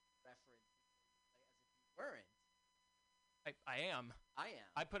Bernie reference before you say as if you weren't. I am. I am.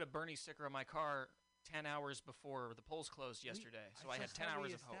 I put a Bernie sticker on my car 10 hours before the polls closed yesterday, so I had 10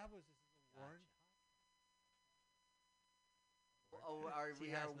 hours of hope. This is a Warren. Oh, are She we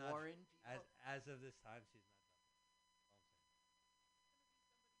has are not- Warren people? As of this time, she's not done. That's all I'm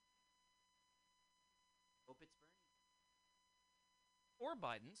saying. Hope it's Bernie's. Or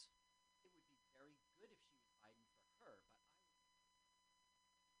Biden's. It would be very good if she was Biden for her, but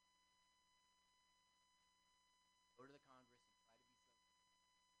I would go to the Congress and try to be so. How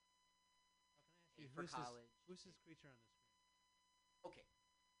can I ask Pay you, for who's college. Who's this creature on the screen? Okay.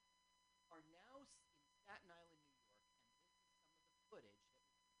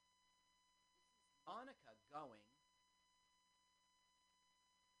 going. Disgusting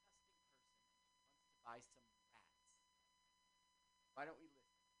person. She wants to buy some rats. Why don't we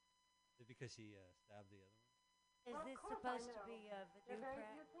listen? Is it because she stabbed the other one? Is this supposed to be a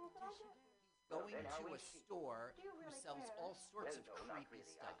voodoo practitioner? Going to a store who sells all sorts of creepy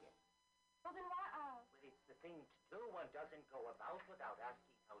stuff. Well, then why? Well, it's the thing to do. One doesn't go about without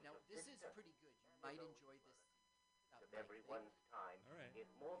asking how. Now, this is pretty good. You might enjoy this. Of everyone's time. All right. If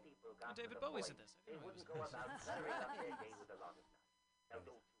more people got David to the Bowie's point, in this. I they didn't know he wouldn't was go in this. about cluttering up their day with a lot of stuff. Now,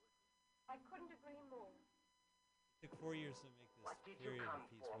 don't you agree? I couldn't agree more. It took 4 years to make this What did you period come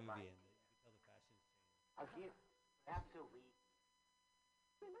piece for, movie, my and you can tell the fashion's changed. I'll give perhaps a week.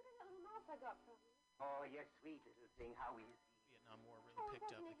 Remember that little mouse I got from you? Oh, you're sweet little thing. How easy. Vietnam War Oh, really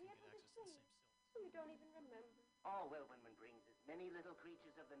picked up. wasn't They it couldn't here get access to for the the scene? same silk. Oh, you don't even remember. Oh, well, when one brings as many little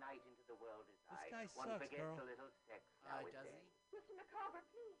creatures of the night into the world as This I, guy one sucks, forgets girl. a little sex now and Does then. he? Mr. Macabre,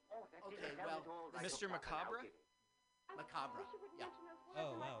 please. Oh, that Okay, didn't tell well, it all right Mr. off, now Macabre? did it? I Macabre, wish you would yeah. mention those words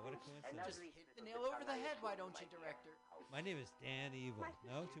Oh, in my wow, what a speech. coincidence. Just Lovely hit the little nail over the sunlight head, why show, don't my you, dear. director? My name is Dan Evil.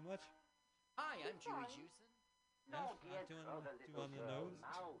 No, too much? Hi, I'm Julie Jewson. No, Not dear, too oh, the too little on the girl nose?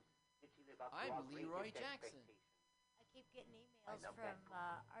 mouse. Did she live up to I'm our Leroy greatest Jackson. expectations? I keep getting I emails love from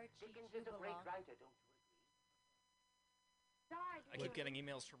that. Archie Dickens is a great Jubalong. writer, don't you agree? Died, I keep getting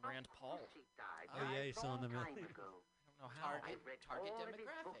emails from Rand Paul. She died. Oh, yeah, you Died saw in the long mail. time ago. I don't know how. Target, I've read target all of his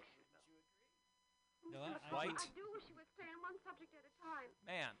demographic. books, you Wouldn't know. you agree? No, Mr. Macabre, White. I do wish you would stay on one subject at a time.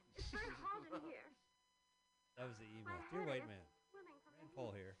 Man, It's very hot in here. That was the email. My Dear head white is man. swimming from Rand the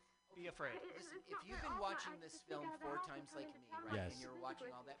Paul heat. here. be afraid. Listen, It's if not you've very been often watching I this just film sneak out of the 4 house and times come like into me, town right, Yes. and you're to watching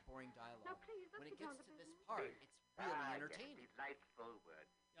visit all with that boring you. dialogue, Now, please, let's when it get down gets to to this business. part, it's really Yes, entertaining. delightful word.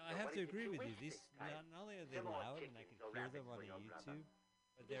 Yeah, I So have what to is it agree you with you. wish These this time? not only are they Some more loud and I chickens can or hear rabbits them on for your brother. YouTube,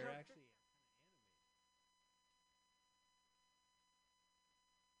 but they're have to- actually kind of animated.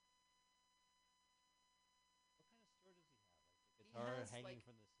 What kind of store does he have? Like the He guitar has, hanging like-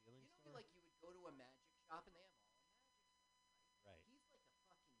 from the ceiling You know, store? like you would go to a magic shop and they have all magic stuff, Right. He's like a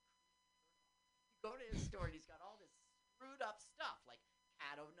fucking creep. You go to his store and he's got all this screwed up stuff, like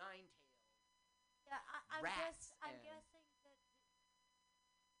Cat o' Nine Tails. Yeah, I'm Rats I'm and- guessing that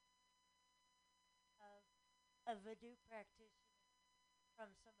a voodoo practitioner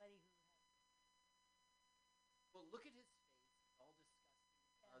from somebody who has Well, look at his face; it's all disgusting,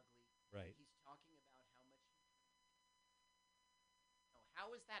 and ugly. Right. He's talking about how much he drinks. No,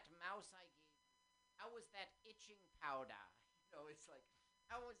 how is that mouse I gave you? How was that itching powder? You know, it's like,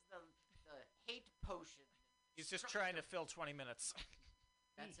 how was the hate potion? He's just trying to fill 20 minutes.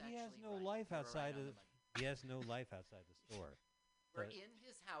 That's he has actually no right. life You were outside right on of. the money. He has no life outside the store. We're But- in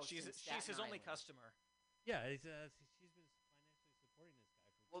his house. She's in she's his Staten only Island. customer. Yeah, she's been financially supporting this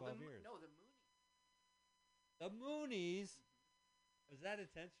guy for Well, 12 years. no, the Moonies. The Moonies. Was that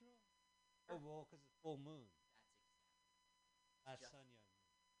intentional? Oh, well, because it's full moon. That's That's just- Sun Young Moon.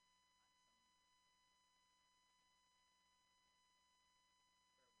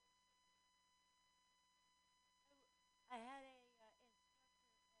 I had a instructor at school.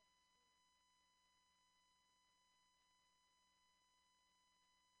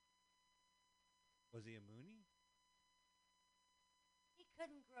 Was he a Moonie? He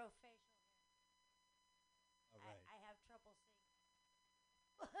couldn't grow facial hair. All right. I have trouble seeing.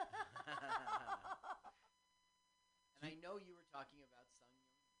 And I know you were talking about Sung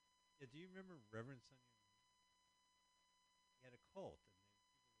Young. Yeah, do you remember Reverend Sun Young Moon? He had a cult, and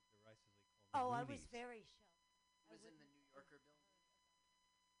people would derisively call him Oh, I Moonies. was very sheltered. He was in the New Yorker building.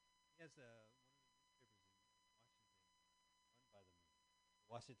 He has one of the newspapers in Washington, run by the Moonies. The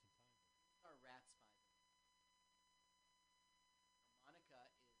Washington Times. These are rats, by the way. Now, Monica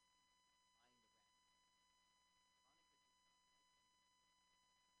is buying the rats. Monica does not like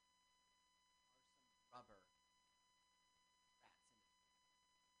them. Are some rubber rats in it.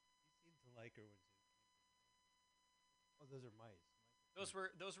 He seemed to like her when she. Oh, those are mice. Those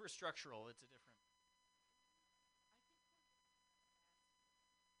were structural. It's a different.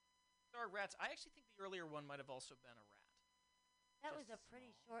 There are rats. I actually think the earlier one might have also been a rat. That Just was a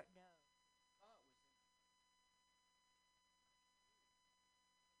pretty small. short nose. I thought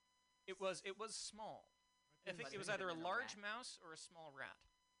it was in It was small. I think But it was it either a could've been a large rat. mouse or a small rat.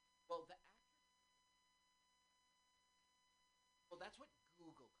 Well, the actress. Well, that's what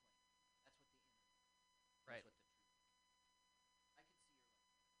Google claims. That's what the internet. Right. That's what the truth is. I could see you're like,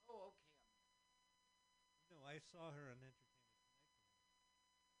 oh, okay, I'm. No, I saw her on Entertainment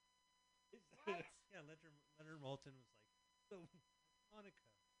Tonight. What? Yeah, Leonard Maltin was like, so Monica,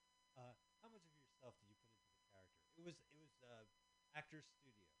 how much of yourself did you put into the character? It was actor's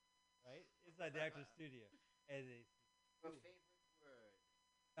studio, right? Inside the actor's studio, and they. Your favorite word.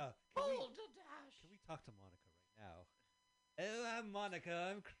 Can we, Balderdash. can we talk to Monica right now. Oh, I'm Monica.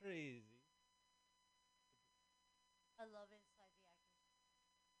 I'm crazy. I love Inside the Actors.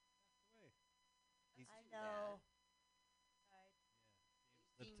 Passed away. That's I too know. bad. Right.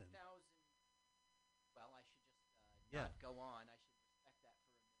 James Lipton. 18,000. Well, I should just Yeah. not go on. I should respect that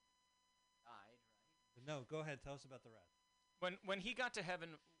for a minute. Died, right? But no, go ahead. Tell us about the rats. When he got to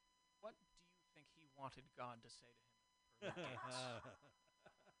heaven, what do you think he wanted God to say to him?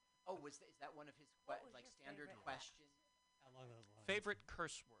 Oh, is that one of his What was like your standard favorite questions? Along those lines. Favorite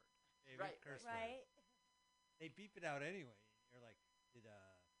curse word? Favorite Right, curse word. Right. They beep it out anyway. You're like, did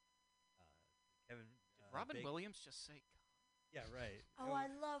Kevin? Did Robin Bacon- Williams just say God? Yeah, right. Oh, I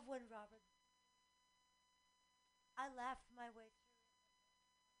love when Robert. I laughed my way through it.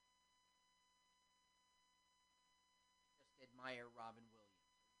 Just admire Robin Williams.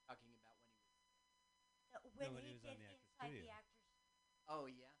 Are you talking about When when he he was on did the Actors Inside Studio. the Actors. Oh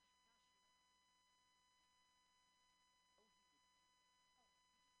yeah.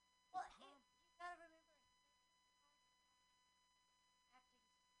 Well, you gotta remember, acting.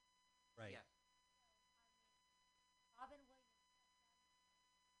 Right. Yeah. Robin Williams.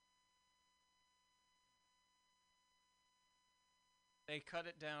 They cut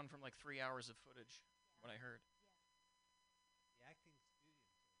it down from like 3 hours of footage. What I heard. The acting studios are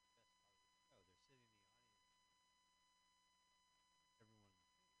the best part of the show. They're sitting in the audience. Everyone.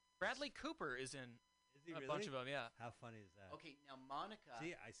 Bradley Cooper is in Is he a really? bunch of them. Yeah. How funny is that? Okay, now Monica.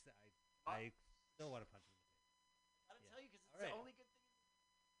 See, I still want to punch him in the face. I gotta Yeah. tell you because it's All the right. only good thing.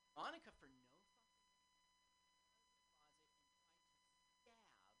 Monica, for no fucking reason, out of the closet and tried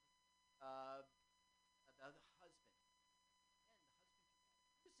to stab the husband. And the husband took out a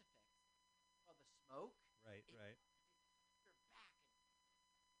crucifix. Saw the smoke. Right, It- right. It touched her back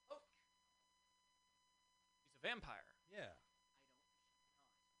and hook. He's a vampire. Yeah. I don't. She's not.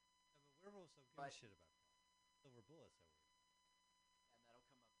 No, but werewolves don't give a But- shit about silver bullets. That were. And that'll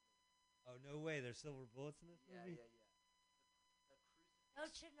come up later. Oh no way! There's silver bullets in this Yeah, movie. yeah, yeah. The crucifix.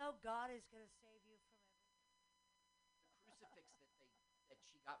 Don't you know God is gonna save you from everything? The crucifix that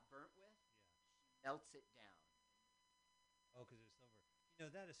she got burnt with. Yeah. She melts it down. Oh, because it's silver. You know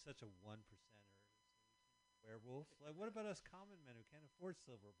that is such a 1%er solution. Werewolves. Like, what about us common men who can't afford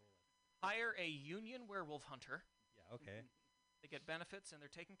silver bullets? Hire a union werewolf hunter. Yeah. Okay. They get benefits and they're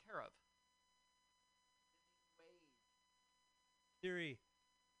taken care of. Living wage. Theory.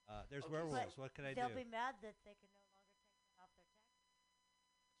 There's Okay, werewolves. But What can I they'll do? be mad that they can no longer take that off their taxes.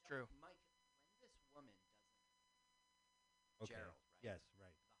 It's true. Mike, when this woman doesn't, Okay. Gerald, right? Yes.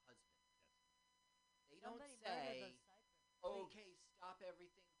 Right. The husband. Yes. They Somebody don't murder say, those cypress. okay, stop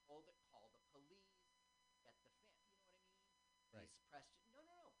everything, hold it, call the police, get the fan. You know what I mean? Right. Police Preston. No, no,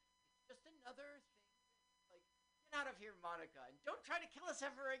 no. It's just another thing. Like, get out of here, Monica, and don't try to kill us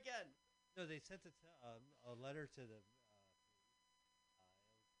ever again. No, they sent a letter to the police.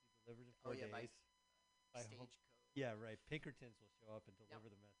 It'll be delivered in 4 Oh, yeah, by days. By Stage home- code. Yeah, right. Pinkertons will show up and deliver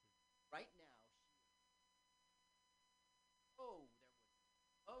the message. Right now, oh,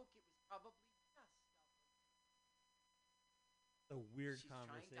 there was smoke. It was probably just It's a weird she's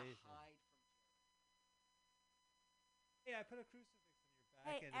conversation. trying to hide from Gerald. Hey, I put a crucifix in your back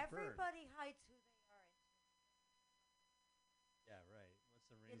Hey, and it burned. everybody hides who they are. Yeah, right. Once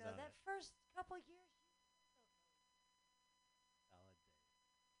the You rings know, on that it. first couple years, you still don't know. Solid day.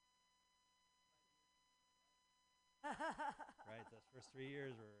 Right. Right. Those first 3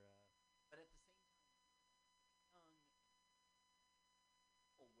 years were. But at the same time, young,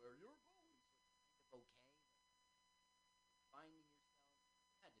 oh, where you're going, so it's kind of okay. Finding yourself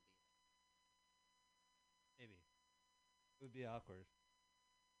had to be there. Maybe. It would be awkward.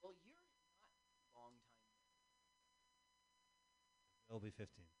 Well, you're not long time. It'll be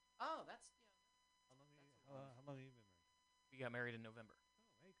 15. Oh, that's How long, That's a how, long how long have you been married? We got married in November.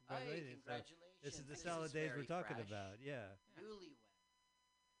 Oh, hey, Hey, congratulations. congratulations. This is the This solid is days we're very talking fresh. about. Yeah. Yeah. newlywed.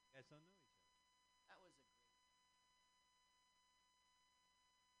 You guys don't know each other. That was a great.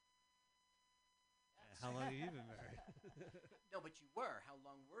 How long have you been married? No, but you were. How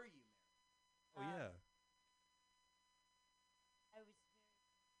long were you married? Oh, yeah. I was very.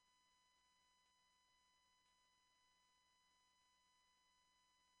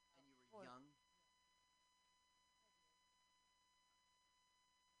 And you were Four. young.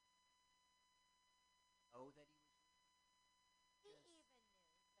 Oh, that he was. He Yes. even knew,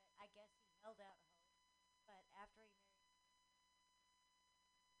 but I guess he held out hope. But after he married, tried to.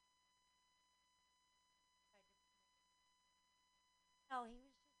 No, he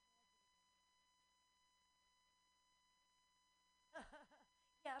was just hesitant.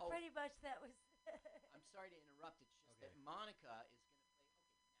 Yeah, Oh. pretty much that was. I'm sorry to interrupt. It's just Okay. that Monica is going to play.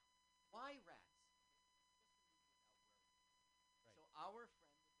 Okay, now, why rats?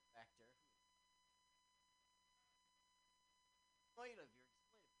 exploitive. You're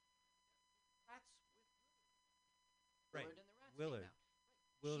exploitive. Rats with Right. Willard and the Rats Willard. came out.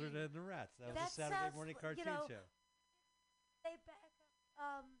 Right. Willard She and the Rats. That was That a Saturday sounds morning li- cartoon show. They back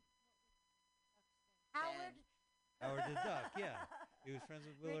up. Howard. Howard the Duck, yeah. He was friends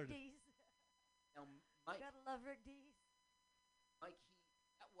with Willard. Rick Dees. Now, Mike, Gotta love Rick Dees.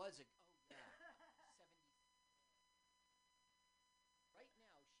 that was a, oh yeah, 70s. Right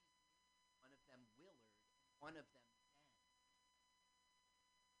now, she's one of them Willard and one of them Ben.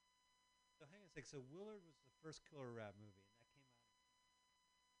 So hang on a sec. So Willard was the first Killer Rat movie, and that came out.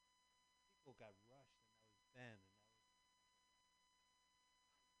 People got rushed, and that was Ben, and that was.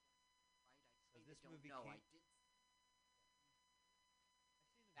 Right, I this don't movie know. came- I did I've seen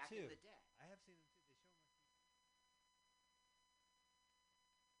them back too. in the day. I have seen them too. They show them.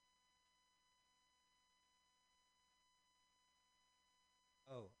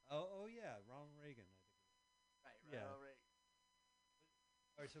 Oh yeah, Ronald Reagan. I think. Right, Yeah. right.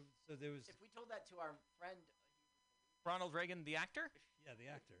 All right, so there was. If we told that to our friend, Ronald Reagan, the actor? Yeah, the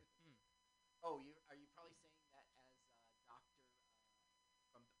actor. oh, are you probably saying that as Doctor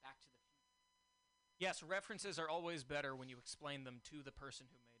from Back to the Future? Yes, references are always better when you explain them to the person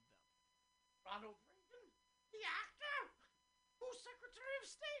who made them. Ronald Reagan, the actor, who's Secretary of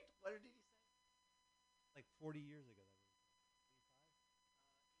State. What did he say? Like 40 years ago. That was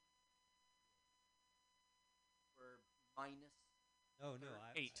 85. We're minus No, no,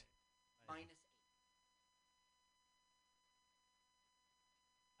 8. minus 8.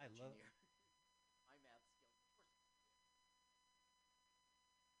 I love. Engineer. My math skills, of course.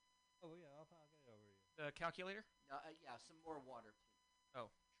 Oh yeah, I'll get it over you. The calculator? Yeah, some more water, please. Oh,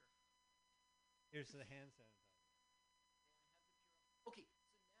 sure. Here's the hand sanitizer. Okay,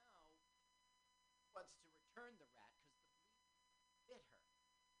 so now wants to return the rat because the bleach bit her.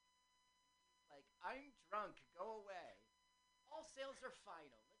 He's like, I'm drunk, go away. All sales are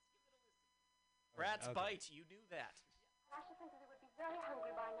final. Let's give it a listen. Rats Okay. bite, you knew that. I should think that they would be very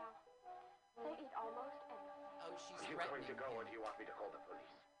hungry by now. They eat almost everything. Oh, she's Are you threatening going to go, or him. do you want me to call the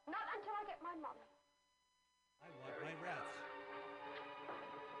police? Not until I get my money. I want my rats.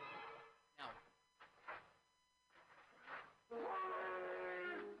 Now,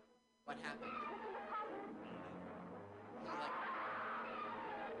 what happened? He like,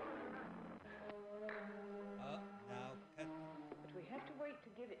 Now cut. But we have to wait to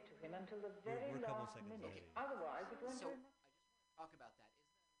give it to him until the We're very a couple last seconds minute. late. Otherwise, it won't so I do just want to talk about that.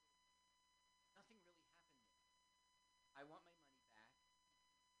 Isn't that nothing really happened there? I want my money back. And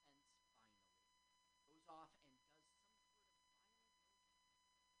finally goes off and does some sort of violent motion,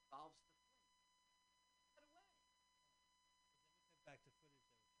 involves the flame. Cut away. Cut back to footage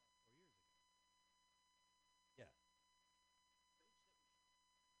that was shot 4 years ago. Yeah. Footage that was shot. Yes, we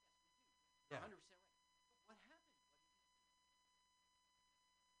do. Yeah. 100% right. But what happened? What did he do?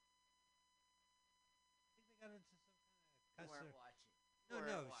 I think they got into some kind of You customer. weren't watching. No, You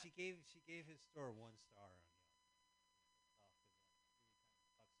no. weren't She watching. gave his store 1 star on Yelp. Pissed off 'cause that really kind of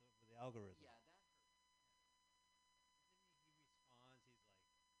fucks over the algorithm. Yeah, that hurt. And then he responds. He's like,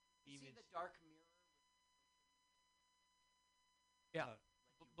 You see even the dark mirror? Yeah. Uh,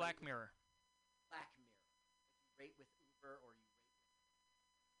 Like you Black rate with Mirror. Black Mirror. Like you rate with Uber or you rate with.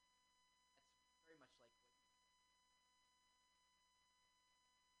 That's very much like what you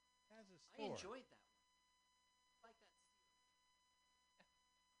has a I store. enjoyed that one. I like that series.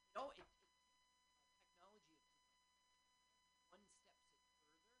 No, it technology it one steps it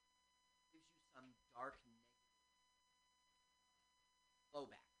further, gives you some dark negative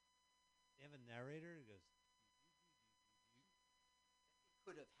blowback. They have a narrator who goes, It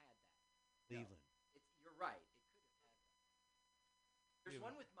could have had that. Cleveland. You're right. It could have had that. There's Yeah,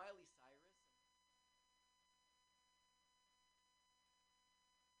 one but- with Miley Cyrus.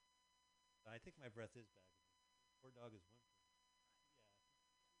 I think my breath is back. Poor dog is whimpering. Yeah.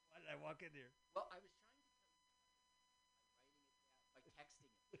 Why did I walk in here? Well, I was trying to tell you by writing it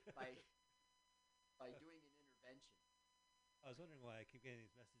down, by texting it, by doing an intervention. I was wondering why I keep getting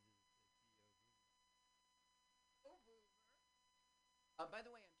these messages. Oh, boomer. By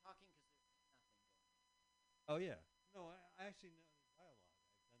the way, I'm talking because there's nothing going on. Oh yeah. No, I actually know the dialogue.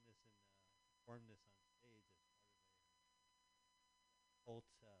 I've done this in performed this on stage as part of a cult.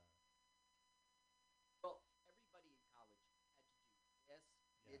 Well, everybody in college had to do this, Yeah.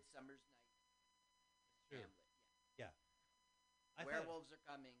 Midsummer's Night, True. Hamlet. Yeah. I thought- Werewolves are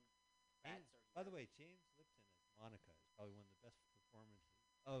coming. James, Rats are by the here. way, James Lipton as Monica is probably one of the best performances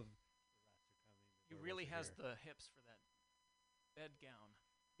of The Rats Are Coming. He really has the hips for that bed gown.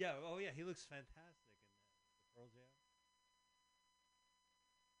 Yeah. Oh yeah. He looks fantastic in the Pearl Jam.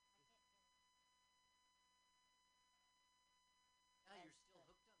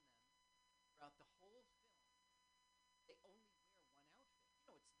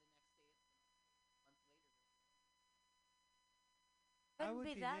 I Couldn't would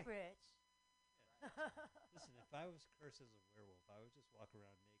be be that naked. rich. Listen, if I was cursed as a werewolf, I would just walk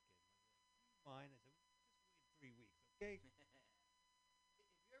around naked. Fine. I said, just wait 3 weeks, okay?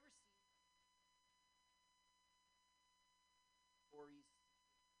 Have you ever seen stories?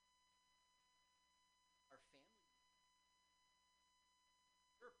 Our family,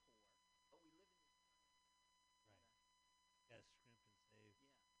 we're poor, but we live in this Right. Got to scrimp and save.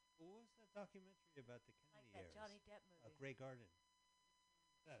 yeah. Well, what was that documentary about the Like Kennedy that heirs? Johnny Depp movie. Grey Garden.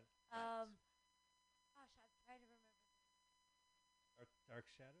 That Gosh, I'm trying to remember. Dark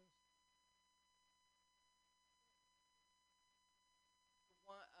Shadows. The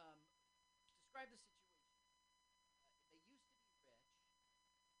one, describe the situation. They used to be rich.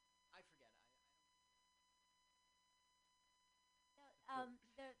 I forget. No, The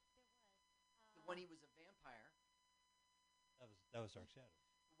there was. the one he was a vampire. That was Dark Shadows.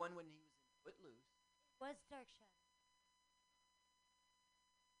 The one when he was in Footloose. Was Dark Shadow.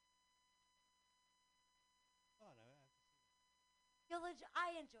 Oh no, I have to see that.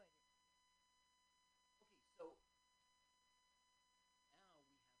 I enjoyed it. Okay, so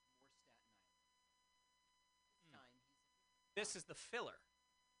now we have more Staten Island. This time he's a different This guy. is the filler.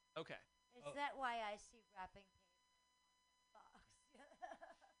 Okay. Is Oh. that why I see wrapping paper on that box?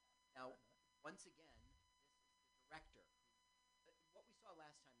 Now, once again, this is the director. What we saw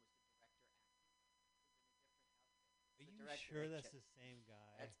last time was the director acting. Was in a different outfit. Are The you director sure had that's cha- the same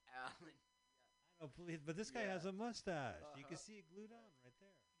guy? That's Alan. I don't believe, but this guy Yeah. has a mustache. You can Uh-huh. see it glued on right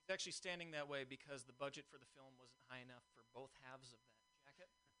there. He's actually standing that way because the budget for the film wasn't high enough for both halves of that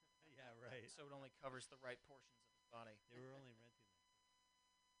jacket, Yeah, right. so it only covers the right portions of his body. They were only renting that.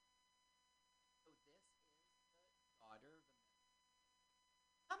 So this is the daughter of the man.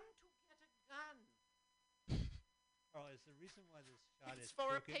 Come to get a gun. Carl, is the reason why this shot It's is for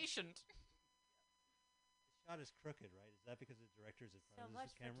a crooked? patient. The shot is crooked, right? Is that because the director's in So front of much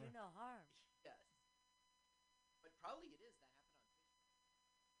this for camera? do no harm. Yes. But probably it is. That happened on Facebook.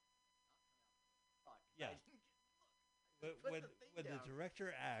 Not come out. Fuck. Yeah. I didn't get, look. I When, just put when, the thing when the down.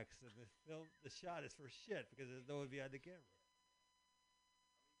 director acts and the shot is for shit because there's no one behind the camera.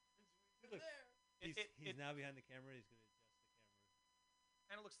 It's Look, there. He's now behind the camera. He's going to adjust the camera.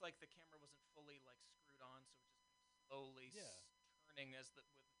 Kind of looks like the camera wasn't fully like screwed on, so it just keeps slowly Yeah. turning as it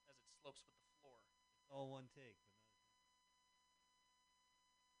slopes with the floor. It's all one take, but not.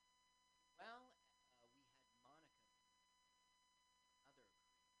 Well, we had Monica, another creep.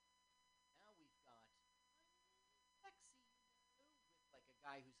 Now we've got sexy, with like a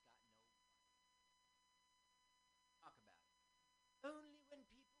guy who's got no wife. Talk about it. Only when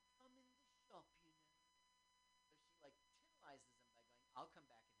people come in the shop, you know. So she like tantalizes him by going, "I'll come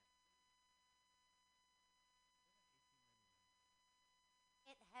back and have tea."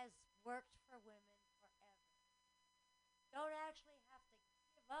 It has worked for women forever. Don't actually have to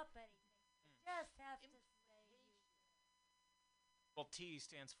give up anything. You just have to say you. Well, T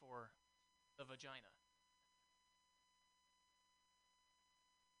stands for the vagina.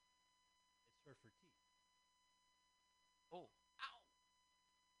 It's her for teeth. Oh, Ow!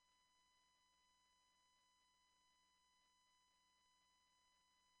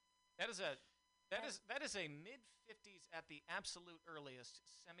 that is a mid 50s at the absolute earliest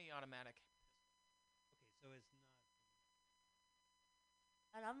semi-automatic. Okay, so it's not.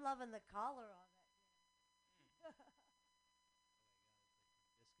 And I'm loving the collar on that. Oh my god,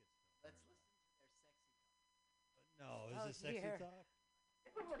 it's like the biscuits. Let's listen to their sexy talk. No, Oh, is it sexy dear. talk?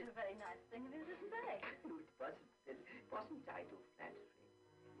 It was a very nice thing of his, isn't it? Wasn't I too flattering?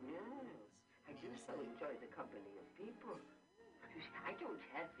 Yes, I do so enjoy the company of people. I don't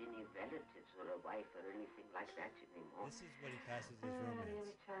have any relatives or a wife or anything like that anymore. This is what he passes his The romance.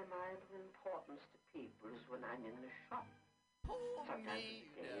 only time I have importance to people is when I'm in the shop. Poor Sometimes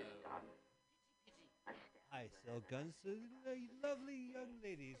me. the day is done. Pity. I stand I sell guns to lovely young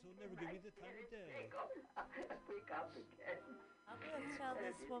ladies who'll never give me the time of day. Wake up again. I'm going to tell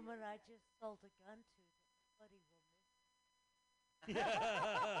this woman I just sold a gun to that nobody will miss.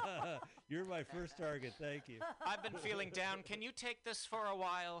 You're my first target. Thank you. I've been feeling down. Can you take this for a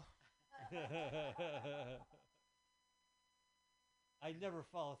while? I never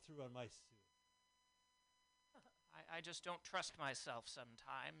follow through on my suit. I just don't trust myself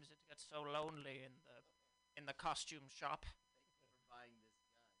sometimes. It gets so lonely in the costume shop. Thank you for buying this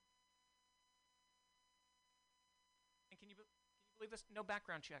gun. And can you believe this? No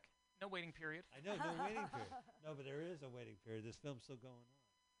background check. No waiting period. I know, no waiting period. No, but there is a waiting period. This film's still going on.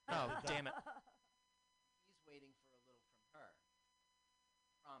 Oh, damn it. He's waiting for a little from her.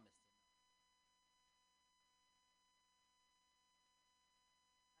 Promised him.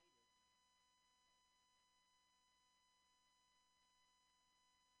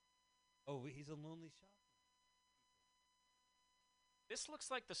 Oh, he's a lonely shop. This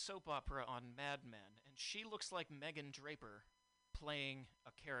looks like the soap opera on Mad Men, and she looks like Megan Draper playing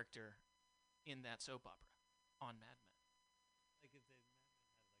a character in that soap opera on Mad Men. Like if they Mad Men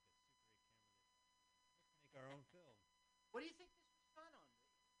had like a Super 8 camera, let's make our own film. What do you think this was shot on?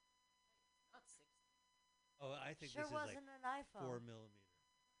 It's not 60. Oh, I think Sure this is like wasn't an iPhone. 4 millimeter.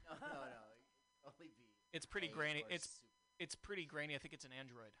 No. It'd only be. It's pretty A grainy. or It's pretty grainy. I think it's an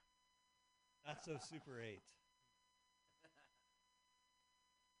Android. Not so Super 8.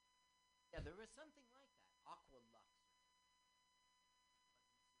 Yeah, there was something like that. Aqua Lux.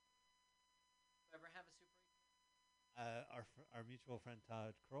 Ever have a Super 8? Our mutual friend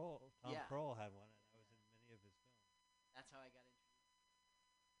Tom Kroll had one, and I was in many of his films. That's how I got introduced.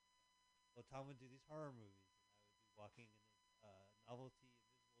 Well, Tom would do these horror movies, and I would be walking in a novelty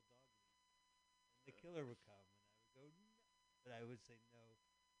invisible dog leash, and the killer would come, and I would go, no. But I would say no.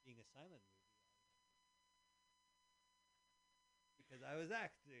 Being a silent movie, because I was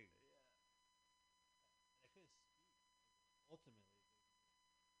acting. I couldn't speak. Ultimately,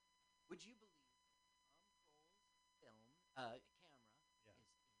 Would you believe that Tom Kroll's camera Yeah. is in?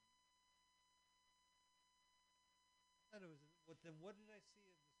 I thought it was. Then what did I see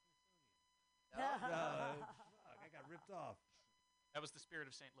in the Smithsonian? No. Fuck, I got ripped off. That was the Spirit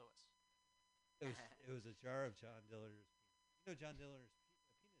of St. Louis. It was a jar of John Diller's. You know John Diller's penis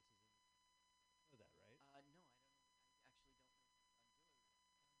is in. You know that, right? No, I don't know. I actually don't know who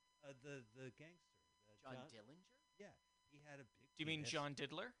John Diller is. The gangster. John Dillinger? Yeah, he had a big. Do you mean penis. John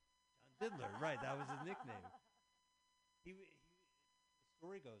Diddler? John Diddler, right? That was his nickname. The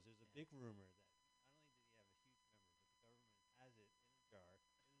story goes, there's a big rumor that not only did he have a huge member, but the government has it in a jar in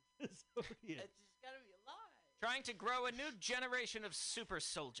the Smithsonian. It's just gotta be a lie. Trying to grow a new generation of super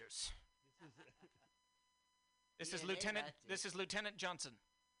soldiers. This is. This is Lieutenant Johnson.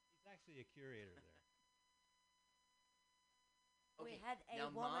 He's actually a curator there. We Okay, had a now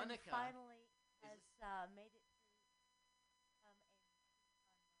woman Monica finally has is- made it through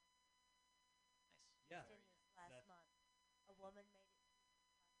Yeah. in this last That's- month. A woman made it through.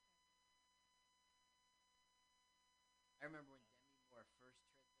 I remember when Demi Moore first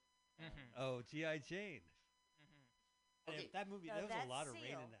tried the. Mm-hmm. Oh, G.I. Jane. Mm-hmm. And Okay. that movie, So there was a that's lot of rain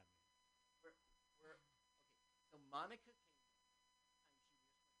Seal. in that movie. Okay. So Monica came.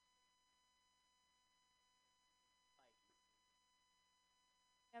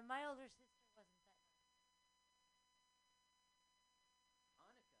 And my older sister wasn't that nice.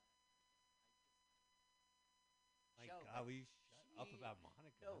 Monica. My Show, God, but will you shut up she- about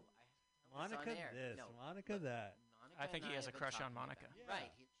Monica? No, I have to tell Monica this on air. this, No, Monica look, that. Monica I think and he has have a been crush on talking Monica. about- Yeah.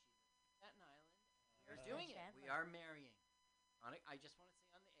 Right. She lives in Staten Island. We're Uh, doing it. Chandler. We are marrying. Monica, I just want to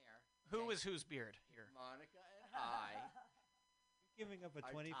say on the air. Who okay, is whose beard here? Monica and I. You're giving up a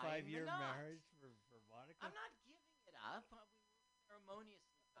Are 25-year tying the knot. marriage for Monica? I'm not giving it up. We will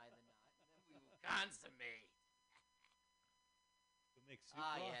ceremoniously tie the knot, and then we will consummate. You'll make soup You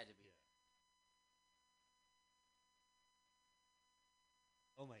broth? had to be Yeah. there.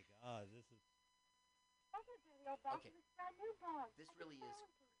 Oh my God, this is Okay. This really is.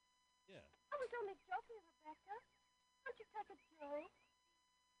 yeah. I was only joking, Rebecca. Don't you take a joke?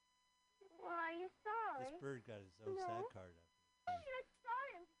 Why, are you sorry? This bird got his own No. sad card up. Oh, you're not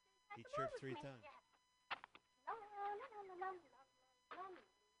sorry. I'm just saying He that's chirped wrong 3 with me. times. No,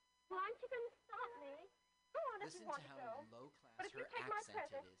 Well, aren't you going to stop me? Go on if Listen you want to to how go. low class But if you her take my accent it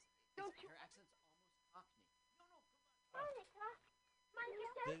present, is. don't you- Her accent's almost Cockney. No, come on. Monica, mind you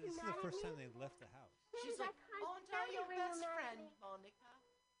said This you is the married first me. time they left the house. She's like, oh, and tell your best friend, Monica.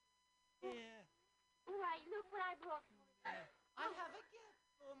 Yeah. Right, look what I brought for you. I have a gift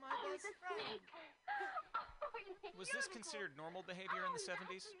for my Oh, best the friend. snake. Oh, Was this considered normal behavior in the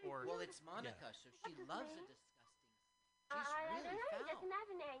 70s, or Well, it's Monica, so she loves a disgusting snake. I She's don't really know. It foul. doesn't have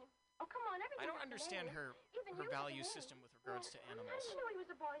a name. Oh, come on, everything I don't has a understand name. her Even you have a value name. system with regards to I animals. didn't know he was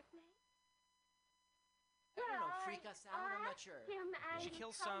a boy's name. I don't know, Well, freak us out? I'm not sure. Him and She he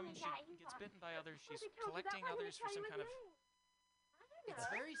kills told some, me she that he gets was- bitten by others, Well, she's he told you that, collecting why didn't others he for tell some you kind of... his name? I don't It's know.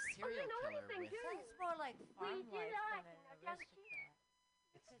 very Oh, you serial know killer anything, with. do you? It's more like farm do life like than it, an now, doesn't she? aristocrat.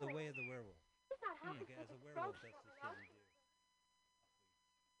 It's the way of the werewolf. He's not happy Like, because as a his werewolf, throat's that's the swollen shit up. you do.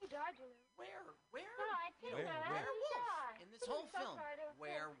 He died, you know. Where? Oh, I You think know, that. werewolf. In this whole So film, sorry to offend.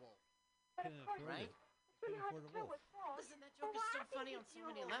 werewolf. But Couldn't of course, afford Right? it. it's really Couldn't hard to afford a tell wolf. what's false. Listen, that joke is so funny on so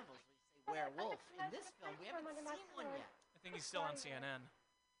many levels. When you say werewolf. In this film, we haven't seen one yet. I think he's still on CNN.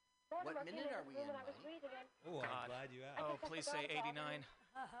 What minute are we in, Mike? Oh, I'm God. glad you asked. Oh, please say 89.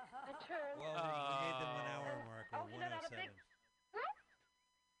 I turned. Well, we made the 1 hour mark, or Oh, he let out a big 107.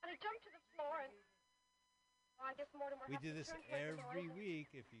 and he jumped to the floor and I I guess Mortimer We has do to this turn here in the every morning.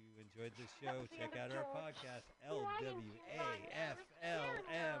 week. If you enjoyed the show, That's the check end out of our George. podcast, Why didn't you find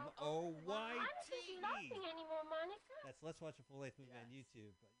LWAFLMOYTE. laughing anymore, Monica. That's Let's Watch a Full Length Movie on Yes.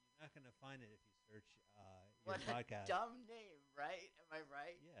 YouTube, but you're not going to find it if you search your What a podcast. dumb name, right? Am I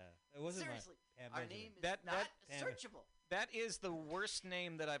right? Yeah, it wasn't Seriously, Pam our Benjamin. name is That- not Damn it. searchable. That is the worst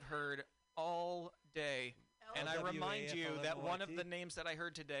name that I've heard all day. And I remind you that one of the names that I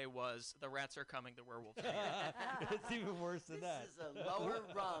heard today was The Rats Are Coming, the Werewolf. It's even worse than that. This is a lower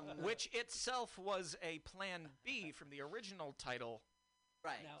rung. Which itself was a plan B from the original title,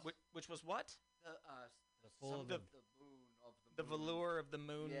 Right. Now- which was what? The full some of of the- the moon of The moon. Velour of the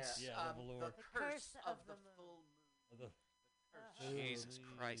Moons. Yes. Yeah, the velour. The curse of the moon. full moon. The Curse. Jesus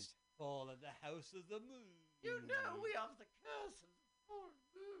moon Christ. Fall of the house of the moon. You know we have the curse of the full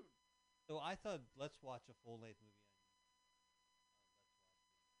moon. So I thought, let's watch a full length movie on YouTube.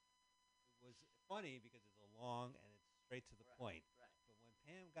 It was funny because it's a long and it's straight to the point. Right. But when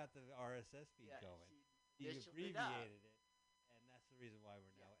Pam got the RSS feed Yeah, going, she she initialed it up. abbreviated it, and that's the reason why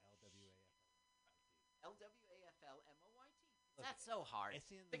we're now LWAFLMOYT. Look, That's so hard. It's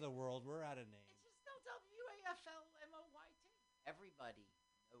the end of the world. We're out of names. It's just LWAFLMOYT. Everybody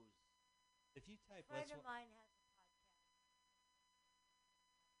knows. If you type, A friend let's of mine has a podcast.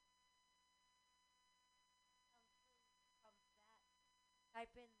 Come through from that.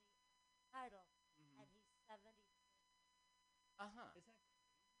 Type in the title, and he's 70 Uh-huh. Is that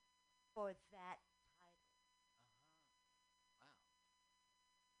for that title. Wow.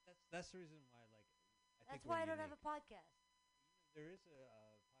 that's the reason why I That's think why I we're don't have a unique. podcast. There is a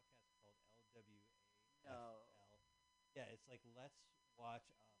podcast called LWAFL. No. Yeah, it's like let's watch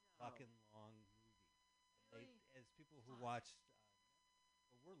a No. fucking long movie. And Really? as people who Why? watched,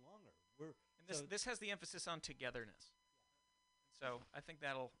 but we're longer. We're And this has the emphasis on togetherness. So I think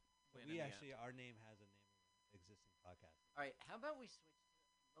that'll win. we in the actually end. our name has a name of an existing podcast. All right, how about we switch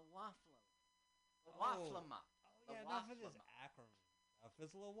to the Waffle? The Oh. Wafflema. Oh The yeah, enough of this Wafflema. acronym stuff.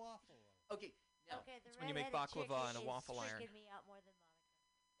 It's a little waffle. Okay, now Okay, the when you make redheaded baklava chicken in a is waffle iron. freaking me out more than Monica.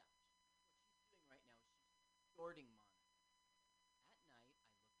 what she's doing right now is she's distorting Monica. At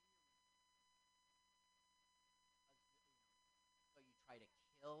night, I look in your room. So you try to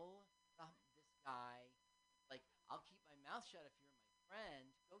kill this guy. Like, I'll keep my mouth shut if you're my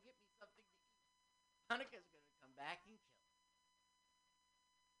friend. Go get me something to eat. Monica's going to come back and kill.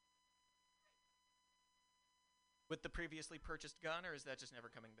 With the previously purchased gun, or is that just never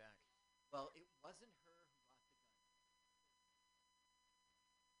coming back? Well, it wasn't her who got the gun.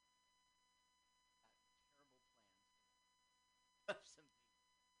 Got terrible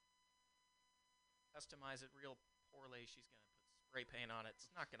plans for some people. Customize it real poorly. She's going to put spray paint on it. It's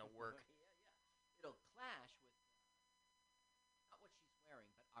not going to work. Yeah. It'll clash with not what she's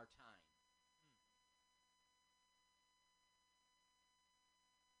wearing, but our time.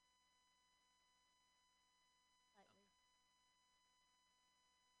 Slightly.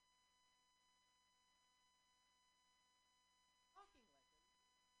 Talking like a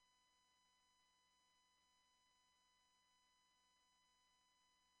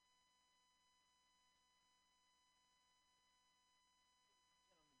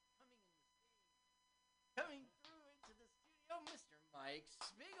coming through into the studio, Mr. Mike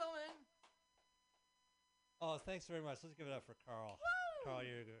Spiegelman. Oh, thanks very much. Let's give it up for Carl. Carl,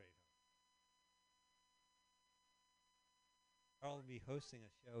 you're great. Carl will be hosting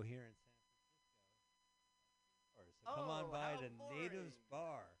a show here in San Francisco. So come on Oh, by how to Natives boring.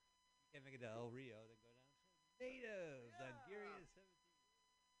 Bar. You can't make it to El Rio, then go down to Natives on Geary 17.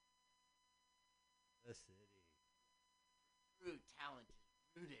 The city. True talent is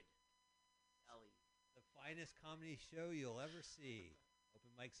rooted. Ellie. The finest comedy show you'll ever see. Open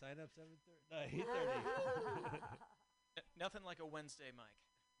mic sign up 7:30. No, 8:30. Nothing like a Wednesday mic.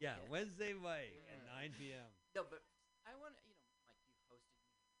 Yeah, Yeah. Wednesday mic at 9 p.m. No, but I want to, Mike, you hosted me.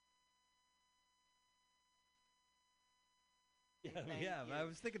 Yeah, Thank yeah. you. I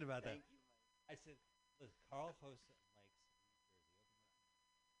was thinking about that. Thank you, Mike. I said, look, Carl hosts at Mike's in New Jersey.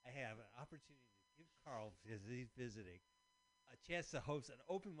 I have an opportunity to give Carl, because he's visiting, a chance to host an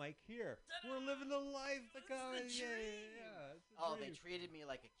open mic here. We're living the life, the It's the comedy. Yeah, dream. yeah, it's the Oh, they dream. treated me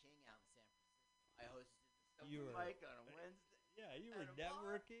like a king out in San Francisco. I hosted this You open were- mic on a Wednesday. Yeah, you at were a bar.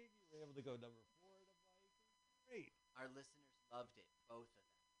 networking. You were able to go number 4 at a mic. It was great. Our listeners loved it, both of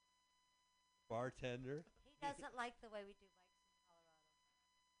them. Bartender. He doesn't like the way we do mics in Colorado.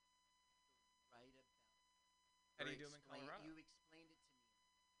 Right about. How do Or you do 'em in explain- Colorado? You explained it to me.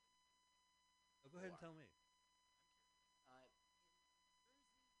 Oh, go ahead and Four. tell me. In Jersey,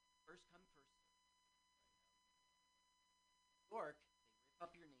 first come, first served. New York, they rip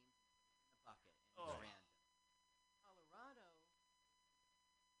up your names and put it in a bucket, and it's Oh. random.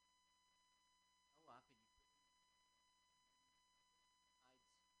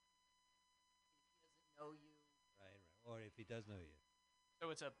 He does know you. So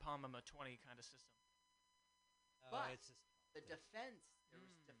it's a Palmama 20 kind of system. But it's just the defense, there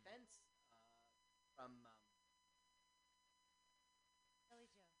was defense from Billy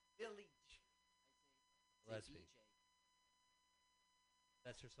Joe. Billy. I say Lesby. BJ.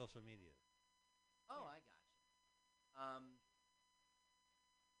 That's her social media. Oh, I got you.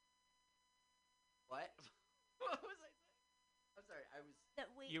 What? What was I saying? I'm sorry. I was.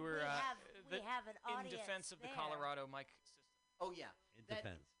 That we, You were we have an in audience defense of the there. Colorado mic system. Oh yeah. In That-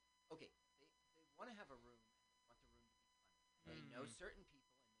 defense. Okay. They want to have a room. And they want the room to be funny. They know certain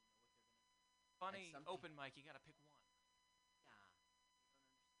people and they know what they're gonna do. Funny some open mic, you got to pick one. Yeah. They don't understand.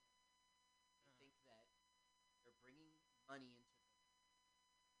 They think that they're bringing money into the.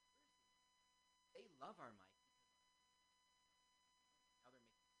 Where's the money? They love our mic because now they're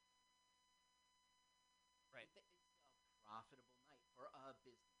making. Right. It's a profitable night for a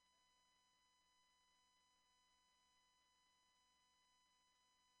business.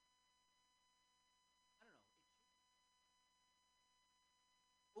 I don't know. It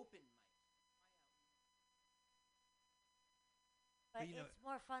should be open mics. But you know- it's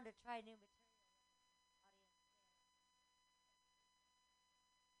more fun to try new material.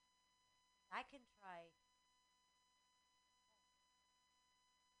 I can try.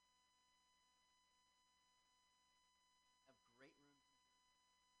 Have great rooms in Jersey.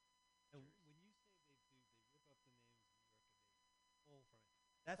 And when you say they rip up the names of New York and they pull from it.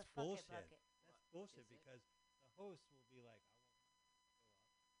 That's The Fuck It bullshit. Bucket. That's bullshit Is it? because the host will be like, I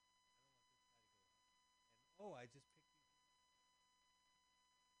want my to go up. I don't want this guy to go up. And I just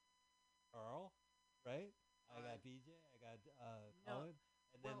picked you. Carl, right? I got BJ. I got No. Owen,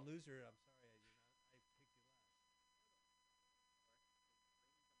 and then Well- loser. I'm sorry, I picked you last.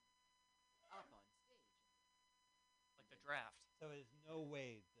 Up on stage. Like the draft. So there's no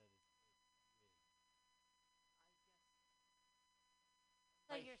way that it's rigged.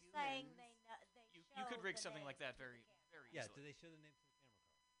 So By you're saying humans. they know, they You show could rig the something like names that to the very, camera. very Yeah. easily. Do they show the name to the camera,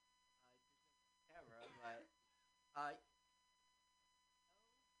 Carl? There's no camera, but not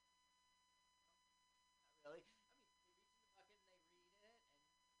really. I mean, they reach in the bucket and they read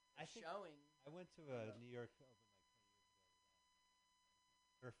it, and I they're think showing. I went to a New York open mic 20 years ago.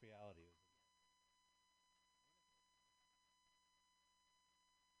 Surf Reality was. On my name.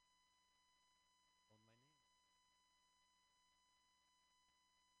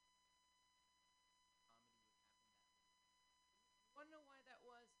 Comedy would happen that way. You want to know why that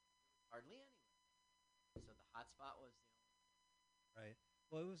was? There was hardly anyone. So the hot spot was the only. Right.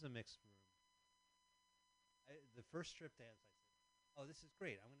 Well, it was a mixed room. The first strip dance, I said, "Oh, this is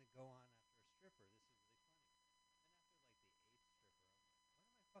great. I'm going to go on after a stripper. This is really funny." Then after like the 8th stripper, I'm like, "What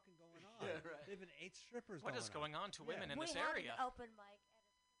am I fucking going on? Yeah, right. There've been 8 strippers. What is going on to women in We this had area? an open mic at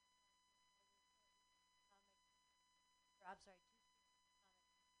a I'm sorry, two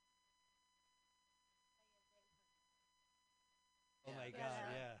Oh my Yeah. God!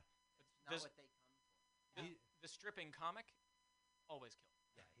 Yeah. Yeah. It's not This- what they come for. He, The stripping comic, always kill.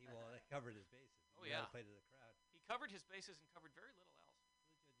 yeah. He covered his bases. Oh, He yeah. played to the crowd. He covered his bases and covered very little else.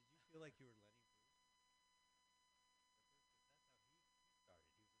 Billy Joe, did you feel like you were Lenny Bruce? That's how he started. He was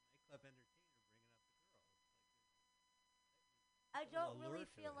a nightclub entertainer bringing up the girls. I Little don't allure really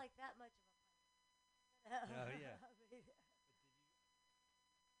to feel it. like that much of a No, yeah. I mean,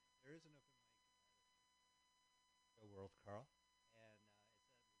 There is an open mic at Show World, Carl, and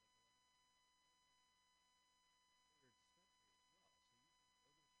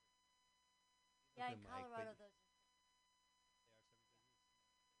it's yeah, in open mic, but Colorado, those are.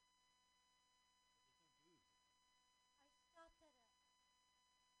 they are some business.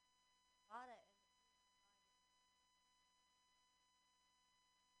 I stopped at a Bada and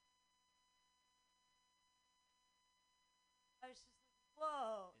I was just like,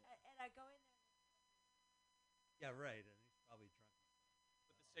 whoa, and I go in there. Yeah, right. And he's probably drunk.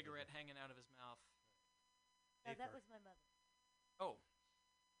 With the cigarette hanging out of his mouth. No, that Vapor. was my mother. Oh,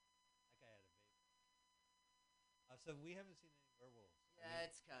 That guy had a vape. So we haven't seen any werewolves. I Yeah, mean-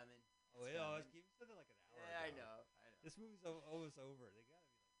 it's coming. Oh, It's yeah, coming. you said it like an hour Yeah, I ago. know. I know. This movie's almost over. They gotta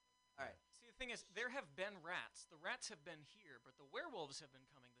be like. All right. see, the thing is, there have been rats. The rats have been here, but the werewolves have been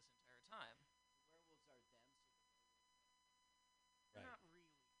coming this entire time. The werewolves are them, so the werewolves They're Right. not really.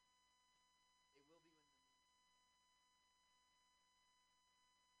 they will be when the movie.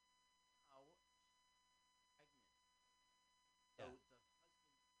 Oh, pregnant. So Yeah.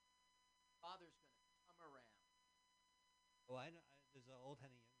 the father's going to come around. Oh, I know. There's an old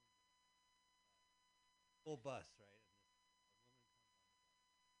Henny Youngman. Full bus, right? And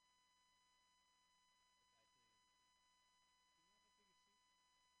this a woman comes on the bus.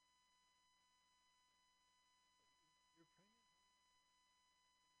 The guy sitting in the seat. Can you have a bigger seat? You're pregnant?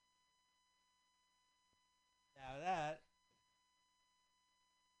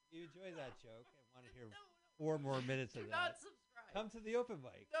 enjoy that joke and want to hear 4 more minutes of Do that, not subscribe. come to the open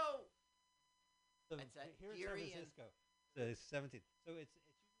mic. No. So It's at here in San Erie and- Francisco, the 17th. So it's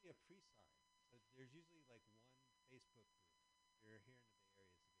usually a pre-sign. So there's usually like one Facebook group. You're here in the Bay Area, it's the Bay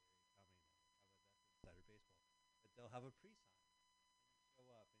Area Comedy Network. How about that for Insider Baseball? But they'll have a pre-sign, and you show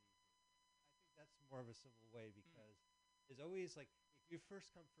up, and I think that's more of a civil way because there's always like if you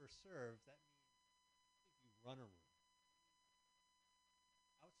first come first serve, that means if you run a room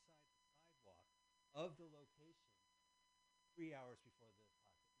outside the sidewalk of the location 3 hours before the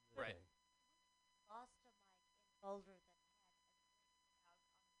Right. thing. Lost a mic in Boulder that had a great crowd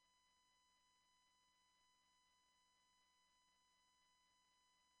on it.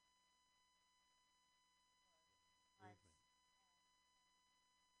 Movement. Right.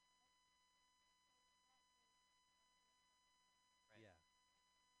 Yeah.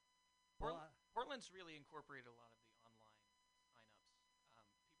 Portland's really incorporated a lot of the online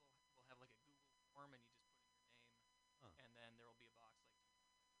signups. People will have like a Google form, and you just put in your name, and then there will be a box like,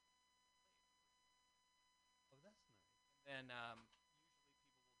 Oh, that's nice. and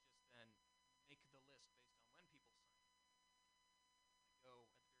then usually people will just then make the list based on when people sign up. Like go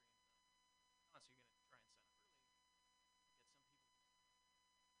at the very end of the month, so you're going to try and sign up early. Get some people who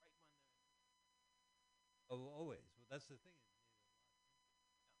sign up right when the Oh, always. Well, that's the thing. It made it a lot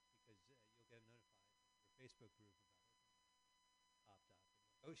simpler because you'll get notified that your Facebook group about open mic popped up. And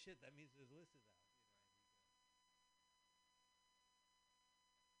you're like, oh shit, that means there's a list is out.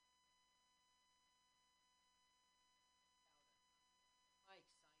 Mike,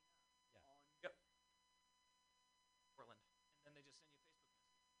 sign up. Yeah. On Yep. Portland, and then they just send you a Facebook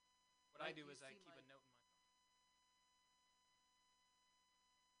message. What I Mike, do you is I see keep a my- note in my phone.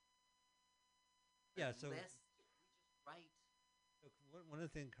 Yeah. a So, list. We just write. so one of the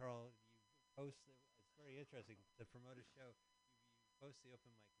things, Carl, you post. It's very interesting to promote a show. You post the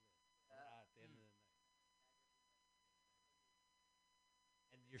open mic list at the end of the night.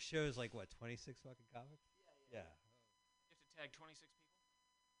 And your show is like what, 26 fucking comics? Yeah. Yeah. You have to tag 26 people.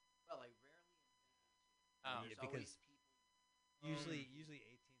 Well, I rarely engage you. Oh. There's Yeah, because always people. Usually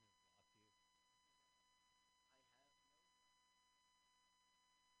 18 have blocked you. I have no.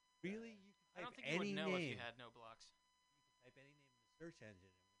 Really? You can I don't type think you would any know if you name. had no blocks. You can type any name in the search engine,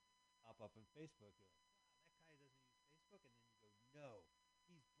 and when they pop up on Facebook, you're like, wow, that guy doesn't use Facebook, and then you go, no,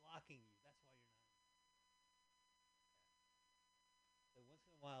 he's blocking you. That's why you're not. Yeah. So once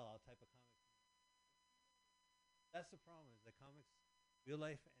in a while, I'll type a comics name. That's the problem is the comics, real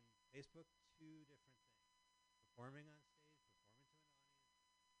life and Facebook, 2 different things. Performing on stage, performing to an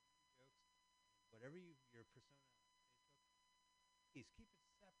audience, jokes, and whatever your persona on Facebook, please keep it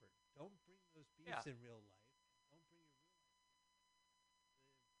separate. Don't bring those beefs in real life, and don't bring your real life beefs.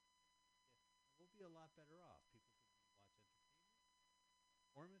 We'll be a lot better off. People can watch entertainment,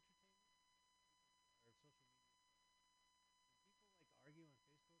 perform entertainment, or social media. When people like argue on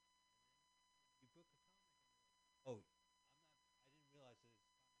Facebook, and then you book a comic, and they're like, "Oh, I didn't realize that it's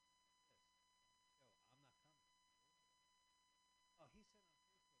comics like this on the show. I'm not coming." Oh, he said on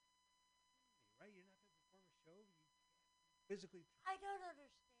Facebook, "You're kidding me, right? You're not going to perform a show. You can't physically." I don't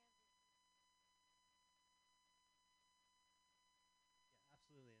understand it. Yeah,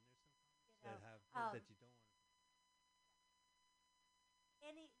 absolutely. And there's some comics You that know, have that you don't want to.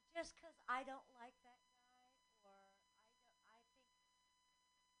 Just because I don't like that guy, or I think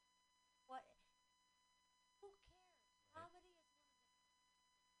what? Who cares? Right. Comedy is one of the.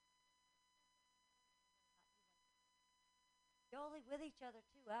 You're only with each other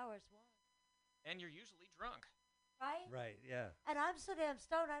 2 hours once, And you're usually drunk. right? Right. Yeah. And I'm so damn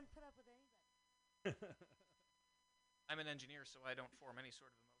stoned, I don't put up with anybody. I'm an engineer, so I don't form any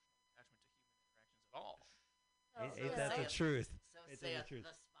sort of emotional attachment to human interactions at all. So, Ain't you that know, the truth? So Ain't say that the it truth?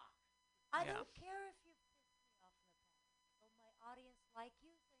 the Spock. I Yeah. don't care if you piss me off in the past. So my audience like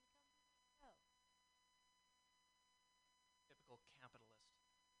you, then come to my show. Typical capitalist.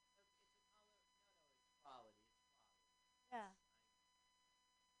 It's quality. It's quality. Yeah.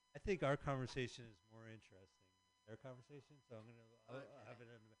 I think our conversation is more interesting than their conversation, so I'm gonna I'll have it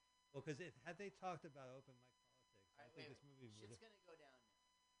in the well, because had they talked about open mic politics, I All right, think wait, this movie would. shit's gonna go down now.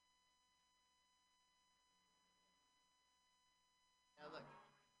 Now look,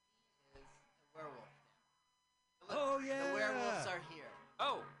 he is a werewolf now. Look, Oh, yeah! The werewolves are here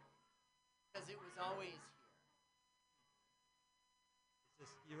Oh, because it was always here. It's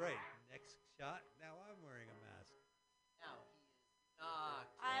just you're right. Next shot. Now I'm wearing a mask. Now he is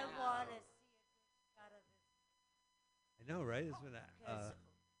knocked I out. want to see a good shot of this. I know, right? It's been Because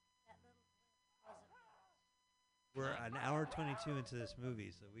that little clip wasn't real. we're an hour 22 into this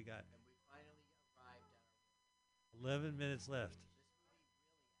movie, so we got And we finally arrived at our 11 minutes left. This movie really,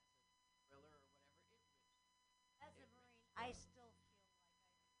 as a I still feel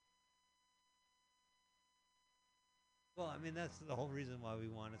Well, I mean, that's the whole reason why we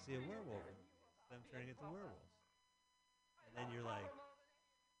want to see a werewolf movie. It's them turning into werewolves. And then you're like,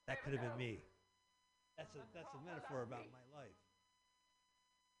 that could have been me. That's a metaphor about my life.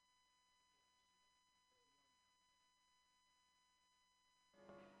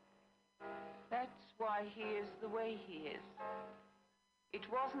 That's why he is the way he is. It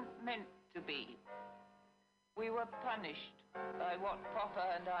wasn't meant to be. We were punished by what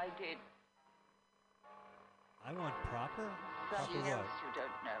Papa and I did. I want proper? Proper Something what? else you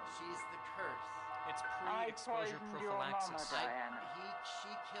don't know. She's the curse. It's I pre-exposure poisoned your mama, prophylaxis. Diana. She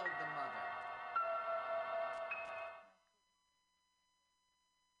killed the mother.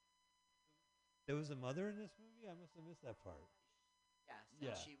 There was a mother in this movie? I must have missed that part. Yes, and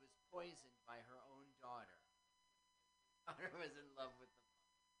Yeah. she was poisoned by her own daughter. Daughter was in love with the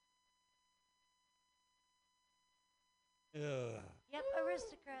Ugh. Yep,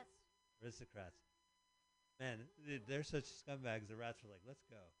 aristocrats. Aristocrats. Man, they're such scumbags. The rats were like, let's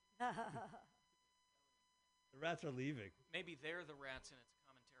go. The rats are leaving. Maybe they're the rats, and it's a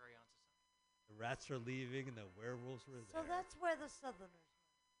commentary on society. The rats are leaving, and the werewolves were So there. that's where the Southerners.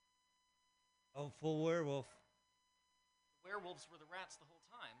 Oh, full werewolf. The werewolves were the rats the whole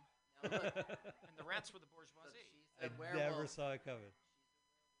time, Now look, and the rats were the look, bourgeoisie. she's I a werewolf. never saw it coming.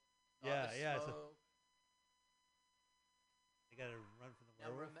 Saw Yeah, the yeah. So smoke. they got to run from the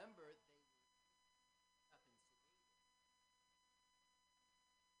Now werewolf. remember, they were up and sedated.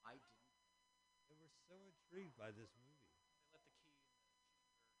 I didn't. They were so intrigued by this movie. They let the key in the chamber.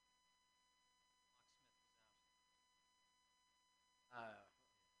 Locksmith was out.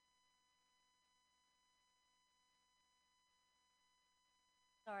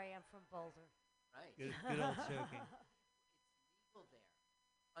 Sorry, I'm from Boulder. Right. Good old choking. It's legal there,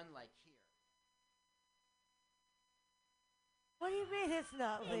 unlike here. What do you mean it's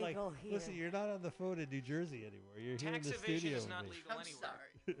not Well, like, legal here? listen, you're not on the phone in New Jersey anymore. You're here in Tax the evasion studio. is not with me. legal I'm anywhere.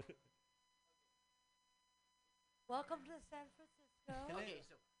 sorry. Welcome to San Francisco. Okay,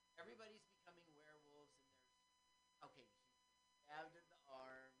 so everybody's becoming werewolves, and there's okay. She's stabbed in the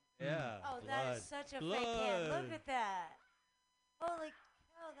arm. Yeah. Oh, blood. that is such a fake hand. Look Blood. at that. Holy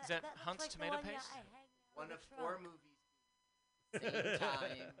cow. Is that looks Hunt's like tomato the one paste? I hang out One in of the 4 trunk. movies. Same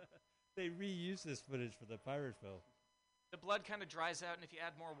time. They reused this footage for the pirate film. The blood kind of dries out, and if you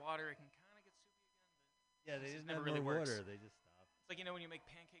add more water, it can kind of get soupy again. Yeah, they This didn't never have really more works. water. They just stopped. It's like, you know, when you make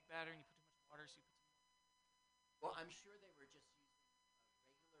pancake batter and you put too much water, so you put some more. Well, I'm sure they were just using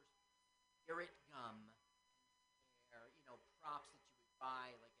regular spirit gum and props that you would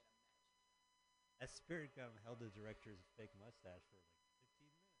buy like at a magic shop. That spirit gum held the director's fake mustache for like 15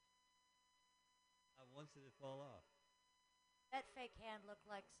 minutes. Not once did it fall off. That fake hand looked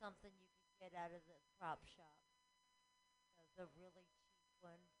like something you could get out of the prop shop. The really cheap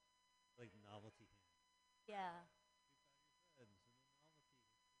one. Like novelty hand. Yeah. Scoop out your friends and then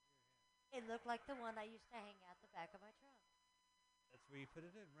novelty hand. It looked like the one I used to hang out the back of my trunk. That's where you put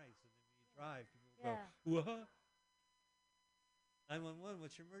it in, right? So then when you drive, people Yeah. go, what? 911,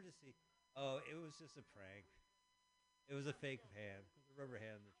 what's your emergency? Oh, it was just a prank. It was a fake hand. It was a rubber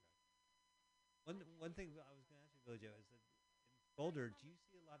hand in the truck. One thing I was going to ask you, Billy Joe, is that in Boulder, do you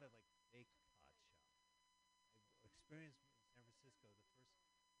see a lot of like fake pot shops? I experienced in San Francisco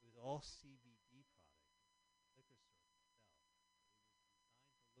it was all CBD product. Liquor store could sell.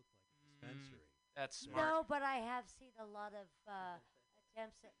 It was designed to look like a dispensary. That's smart. No, but I have seen a lot of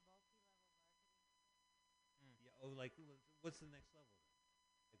attempts at multi-level marketing. Yeah. Oh, like what's the next level?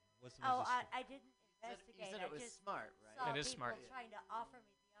 Like, what's the Oh, most I didn't You investigate. said I it was just smart, right? saw It is people smart. trying to offer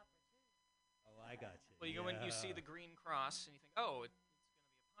me the opportunity. Oh, I got you. Well, you go in, you see the green cross, and you think, oh, it's going to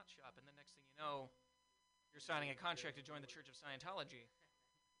be a pot shop, and the next thing you know, you're signing a contract to join the Church of Scientology.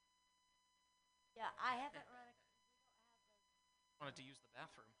 Yeah, I haven't run a. Wanted to use the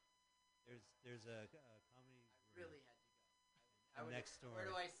bathroom. There's a comedy I group. really had to go. I would Next door. Where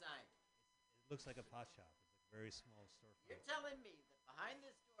do I sign? It looks like a pot shop. It's like a very small storefront. You're telling me that behind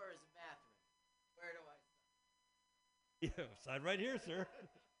this door is a bathroom. Where do I sign? Yeah, sign right here, sir.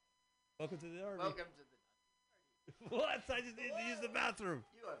 Welcome to the army. Welcome to the What? I just need to use the bathroom.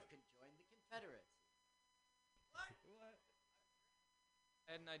 You have joined the Confederacy. What?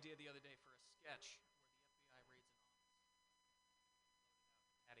 I had an idea the other day for a sketch where the FBI raids an office.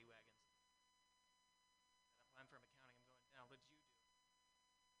 Paddy wagons. I'm from accounting. I'm going down. What did you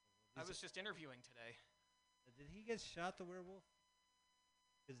do? I was just interviewing today. Did he get shot, the werewolf?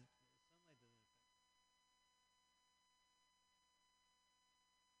 Because the sunlight doesn't affect him.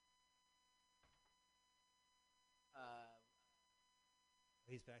 Uh,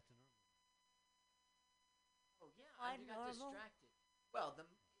 He's back to normal. oh yeah, I Fine, got normal. distracted. Well,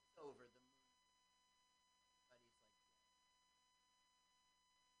 it's over. The moon. Everybody's like,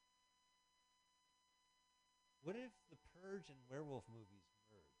 What if the Purge and werewolf movies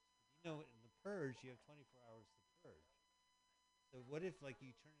merge? 'Cause you know, in the Purge, you have 24 hours to purge. So what if, like,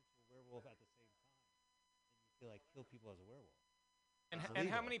 you turn into a werewolf at the same time, and you feel like kill people as a werewolf? And, It's and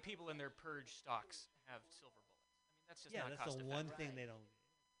how illegal. many people in their purge stocks have silver bullets? I mean, that's just Yeah, not that's cost the effective. one thing they don't.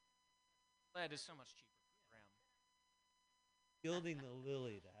 Lead is so much cheaper per gram. Gilding the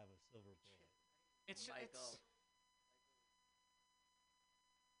lily to have a silver bullet. It's Michael.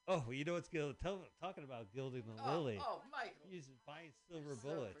 Oh, you know what's talking about gilding the lily? Oh, Michael. He's buying silver So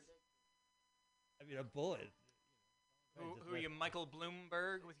bullets. ridiculous. I mean, a bullet. Who are you, Michael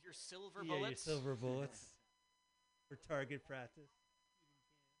Bloomberg, with your silver Yeah, your bullets? silver bullets for target practice.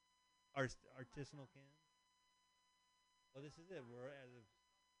 Artisanal cans. Well, this is it. We're at a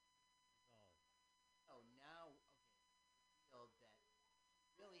Oh, now, okay. Feel that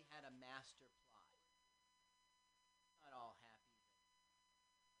she really had a master plot. Not all happy that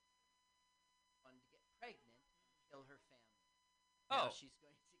she wanted to get pregnant and kill her family. Now Oh. she's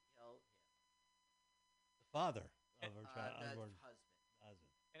going to kill him. the father of her child. The unborn husband. husband.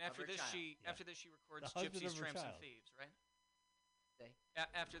 And after Of her this, child. she Yeah. after this she records The husband Gypsies, of her Tramps, and child. Thieves, right? Say?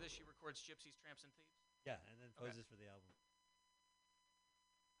 After this, she records Gypsies, Tramps, and Thieves. Yeah, and then Okay. poses for the album.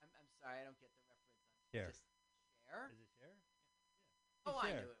 I'm sorry, I don't get the reference. Share. Just share? Is it Cher? Oh, I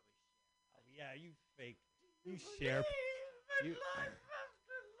Cher. knew it was Oh, yeah, you fake. You share. You,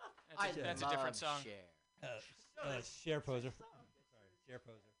 That's a different song. Share. Share poser. Sorry, share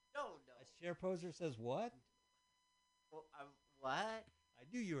poser. No. A share poser says what? Well, what? I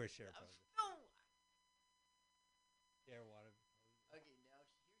knew you were a share poser. No. Share wanted. Okay, now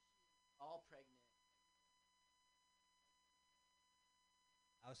here she is, all pregnant.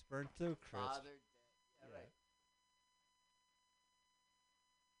 House burnt to a crisp. Father dead. Yeah, Yeah. right.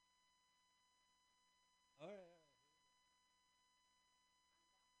 All right.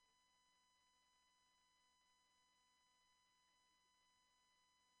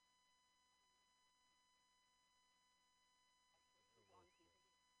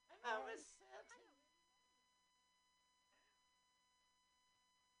 I'm almost certain.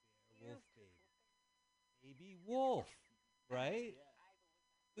 Wolf baby. Baby wolf, right?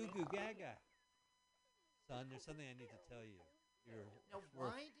 Yeah. Goo goo gaga. Son, there's something I need to tell you. You're Now, we're-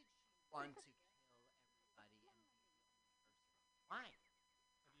 why did she want to kill everybody and be the only person? Why?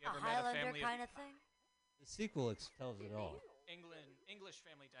 Have you A ever met a Highlander family kind of of thing. The sequel tells it all. English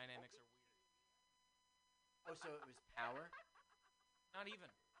family dynamics are weird. Oh, so it was power? Not even.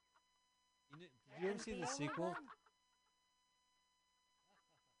 Did you ever see the sequel?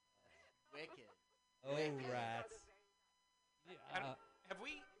 Wicked. Oh, Wicked. rats. Have, have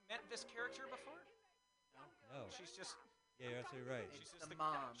we met this character before? No. She's just Yeah, you're absolutely right. It's she's just the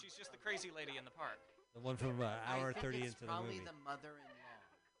mom. She's just the crazy lady in the park. The one from hour I think 30 it's into the probably movie. the mother-in-law.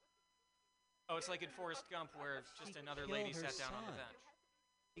 Oh, it's like in Forrest Gump where just She another killed lady her sat down on the son. bench.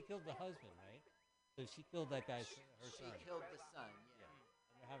 He killed the husband, right? So she killed that guy's her She son. killed the son. Yeah.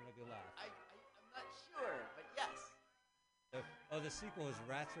 And they're having a good laugh. I'm not sure, but yes. The sequel is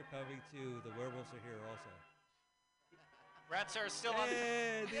Rats Are Coming to The Werewolves Are Here also. Rats are still on.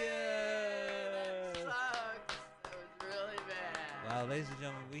 And That sucks. That was really bad. Wow, ladies and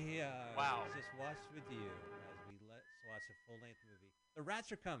gentlemen, we Wow. just watched with you as we watch a full-length movie. The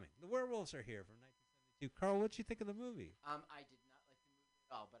Rats Are Coming. The Werewolves Are Here from 1972. Carl, what'd you think of the movie? I did not like the movie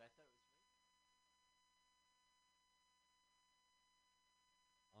at all, but I thought it was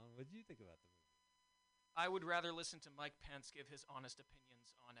really What'd you think about the movie? I would rather listen to Mike Pence give his honest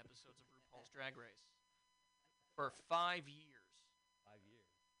opinions on episodes of RuPaul's Drag Race. For 5 years. 5 years.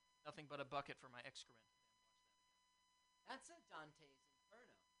 Nothing but a bucket for my excrement. That's a Dante's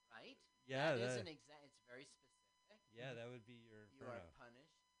Inferno, right? Yeah, that is that- an It's very specific. Yeah, that would be your You are Inferno.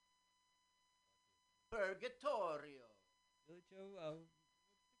 punished. Purgatorio. Billy Joe,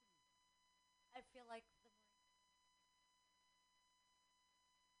 I feel like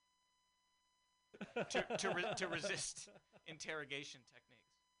to resist interrogation techniques.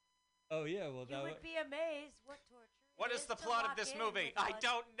 oh yeah, well you that would be amazed what torture. What is the plot of this movie? I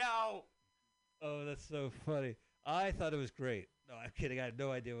don't know. Oh, that's so funny. I thought it was great. No, I'm kidding. I had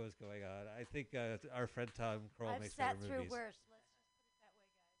no idea what was going on. I think our friend Tom Kroll I've makes sat better through movies. worse. Let's just put it that way,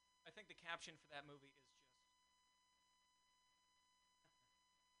 guys. I think the caption for that movie is just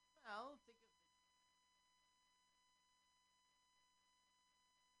Well, think of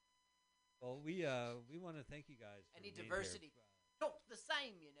Well, we want to thank you guys. For any being diversity. Here. Talk the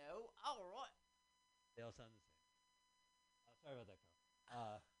same, you know. All right. They all sound the same. Sorry about that,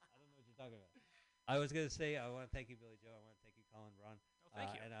 Carl. I don't know what you're talking about. I was going to say, I want to thank you, Billy Joe. I want to thank you, Colin Ron. Oh,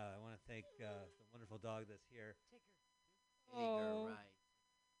 thank you. And I want to thank the wonderful dog that's here. Tigger. Tigger, right.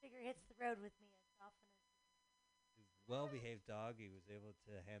 Tigger hits the road with me as often as He's a well-behaved dog. He was able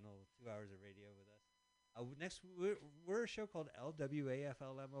to handle 2 hours of radio with us. Next, we're a show called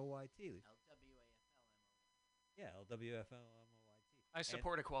LWAFLMOYT. Yeah, LWFLMOYT. I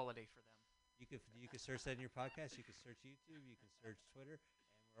support equality for them. You can search that in your podcast. You can search YouTube. You can search Twitter,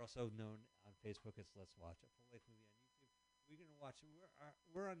 and we're also known on Facebook as Let's Watch, a full-length movie on YouTube. We're gonna watch.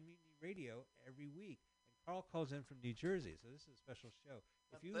 We're on Mutiny Radio every week, and Carl calls in from New Jersey, so this is a special show.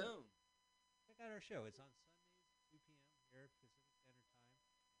 If you Boom. check out our show, it's on Sundays, 2 p.m. here at Pacific Standard Time.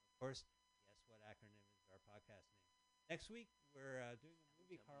 Of course, guess what acronym is our podcast name? Next week we're doing a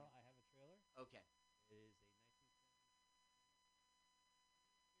movie. Carl, I have a trailer. Okay. It is a 1970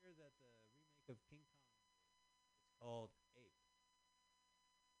 year that the remake of King Kong did. It's called Ape.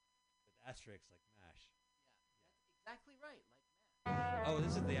 With asterisks like MASH. Yeah, that's exactly right. Like that. Oh,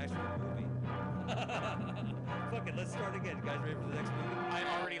 this is the actual movie. Fuck it, let's start again. You guys ready for the next movie? I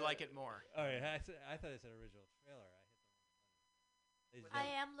already like it more. All right, I thought it said original trailer. I hit the wrong button. I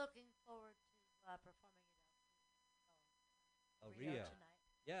am looking forward to performing it out. Oh, Rio. Tonight.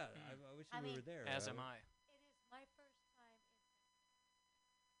 Yeah, I wish we were there. As am I. It is my first time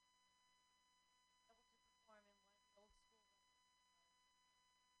able to perform in one of the old school.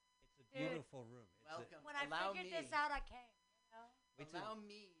 It's a beautiful room. Welcome. When I Allow figured me. this out, I came. You know. Allow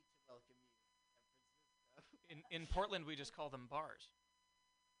me to welcome you, San Francisco. In Portland, we just call them bars.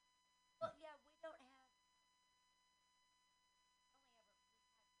 Well, yeah, we don't have.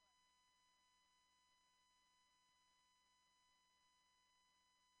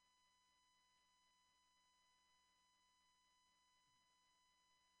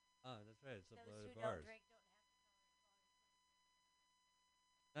 Oh, that's right. It's a Those blood who bars. don't drink don't have to.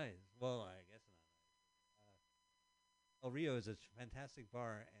 Nice. Well, I guess not. El Rio is a fantastic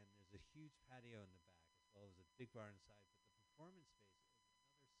bar, and there's a huge patio in the back, as well as a big bar inside. But the performance space is another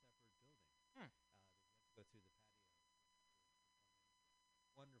separate building. Hmm. You have to go through the patio.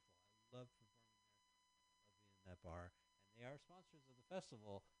 Wonderful. I love performing there. I love being in that bar, and they are sponsors of the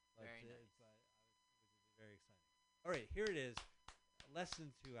festival. But Very nice. Which is very exciting. All right, here it is. Less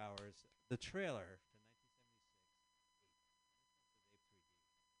than 2 hours. The trailer to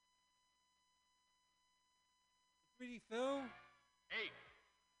 1976. 3D film. 8.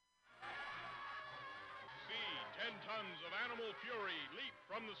 See 10 tons of animal fury leap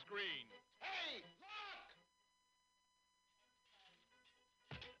from the screen. Hey, look!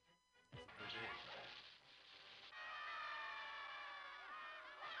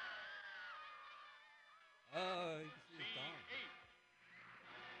 Oh, you can see his dong. See 8.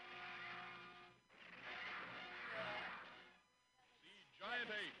 See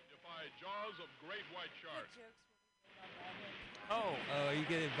giant ape defy jaws of great white shark. Oh. Oh, you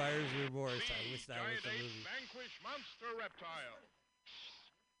get buyer's remorse. I wish that was Giant the ape movie. vanquish monster reptile.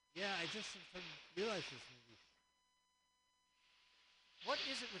 Yeah, I just realized this movie. What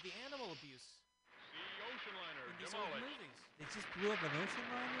is it with the animal abuse See ocean liner in these old demolished. movies? They just blew up an ocean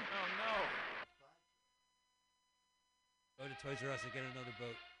liner? Oh, no. Go to Toys R Us and get another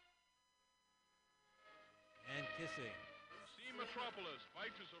boat. And kissing. See Metropolis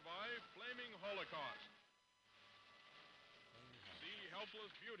fight to survive flaming holocaust. See helpless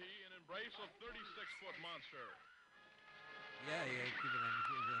beauty in embrace of 36-foot monster. Yeah, you gotta keep it under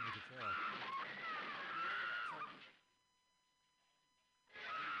control.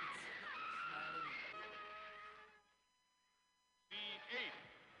 See 8.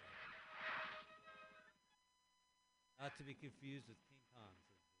 Not to be confused with King Kong.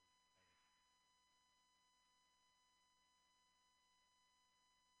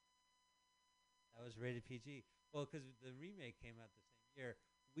 That was rated PG. Well, because the remake came out the same year.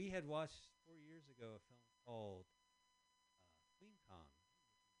 We had watched 4 years ago a film called Queen Kong,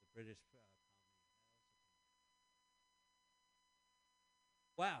 the British comedy.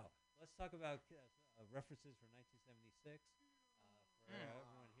 Wow. Let's talk about references from 1976 for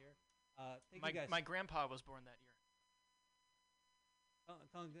everyone here. Thank you guys. My grandpa was born that year.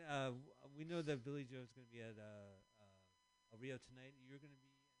 Colin, we know that Billy Joe's going to be at Rio tonight. You're going to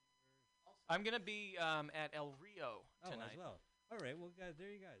be anywhere? I'm going to be at El Rio tonight. As well. All right. Well, guys, there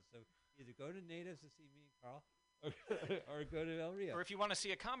you guys. So either go to Natives to see me and Carl, or go to El Rio. Or if you want to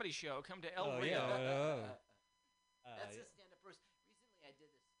see a comedy show, come to El Rio. Yeah. That's a stand-up roast. Recently, I did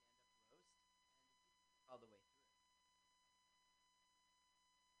a stand-up roast, and all the way through.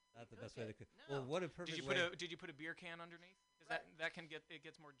 Not the best way to cook. No. Well, what a perfect Did you way. did you put a beer can underneath? Because that can get it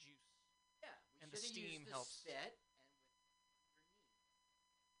gets more juice. Yeah, we And the should have steam used the helps. spit and with your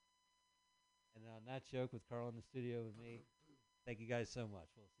knee. And And on that joke with Carl in the studio with me, thank you guys so much.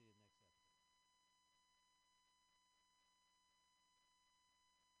 We'll see you next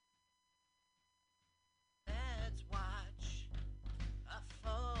episode. Let's watch a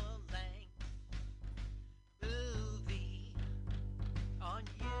full-length movie on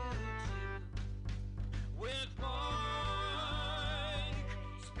YouTube with Mike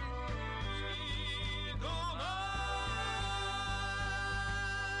Spiegelman.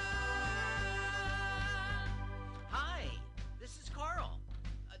 Hi, this is Carl.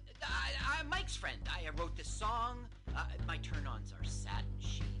 I'm Mike's friend. I wrote this song. My turn-ons are satin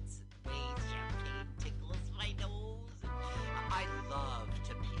sheets, waves, champagne tickles my nose. I love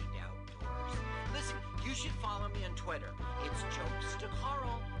to pee outdoors. Listen, you should follow me on Twitter. It's Jokes to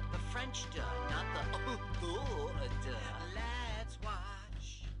Carl, the French duh, not the duh. Let's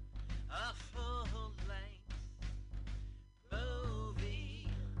watch a full-length movie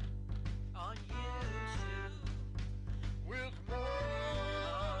on YouTube with Mike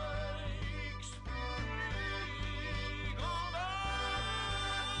Spiegelman.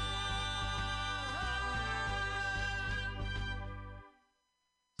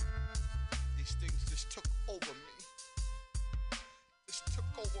 These things just took over me. Just took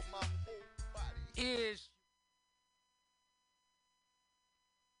over my whole body. Is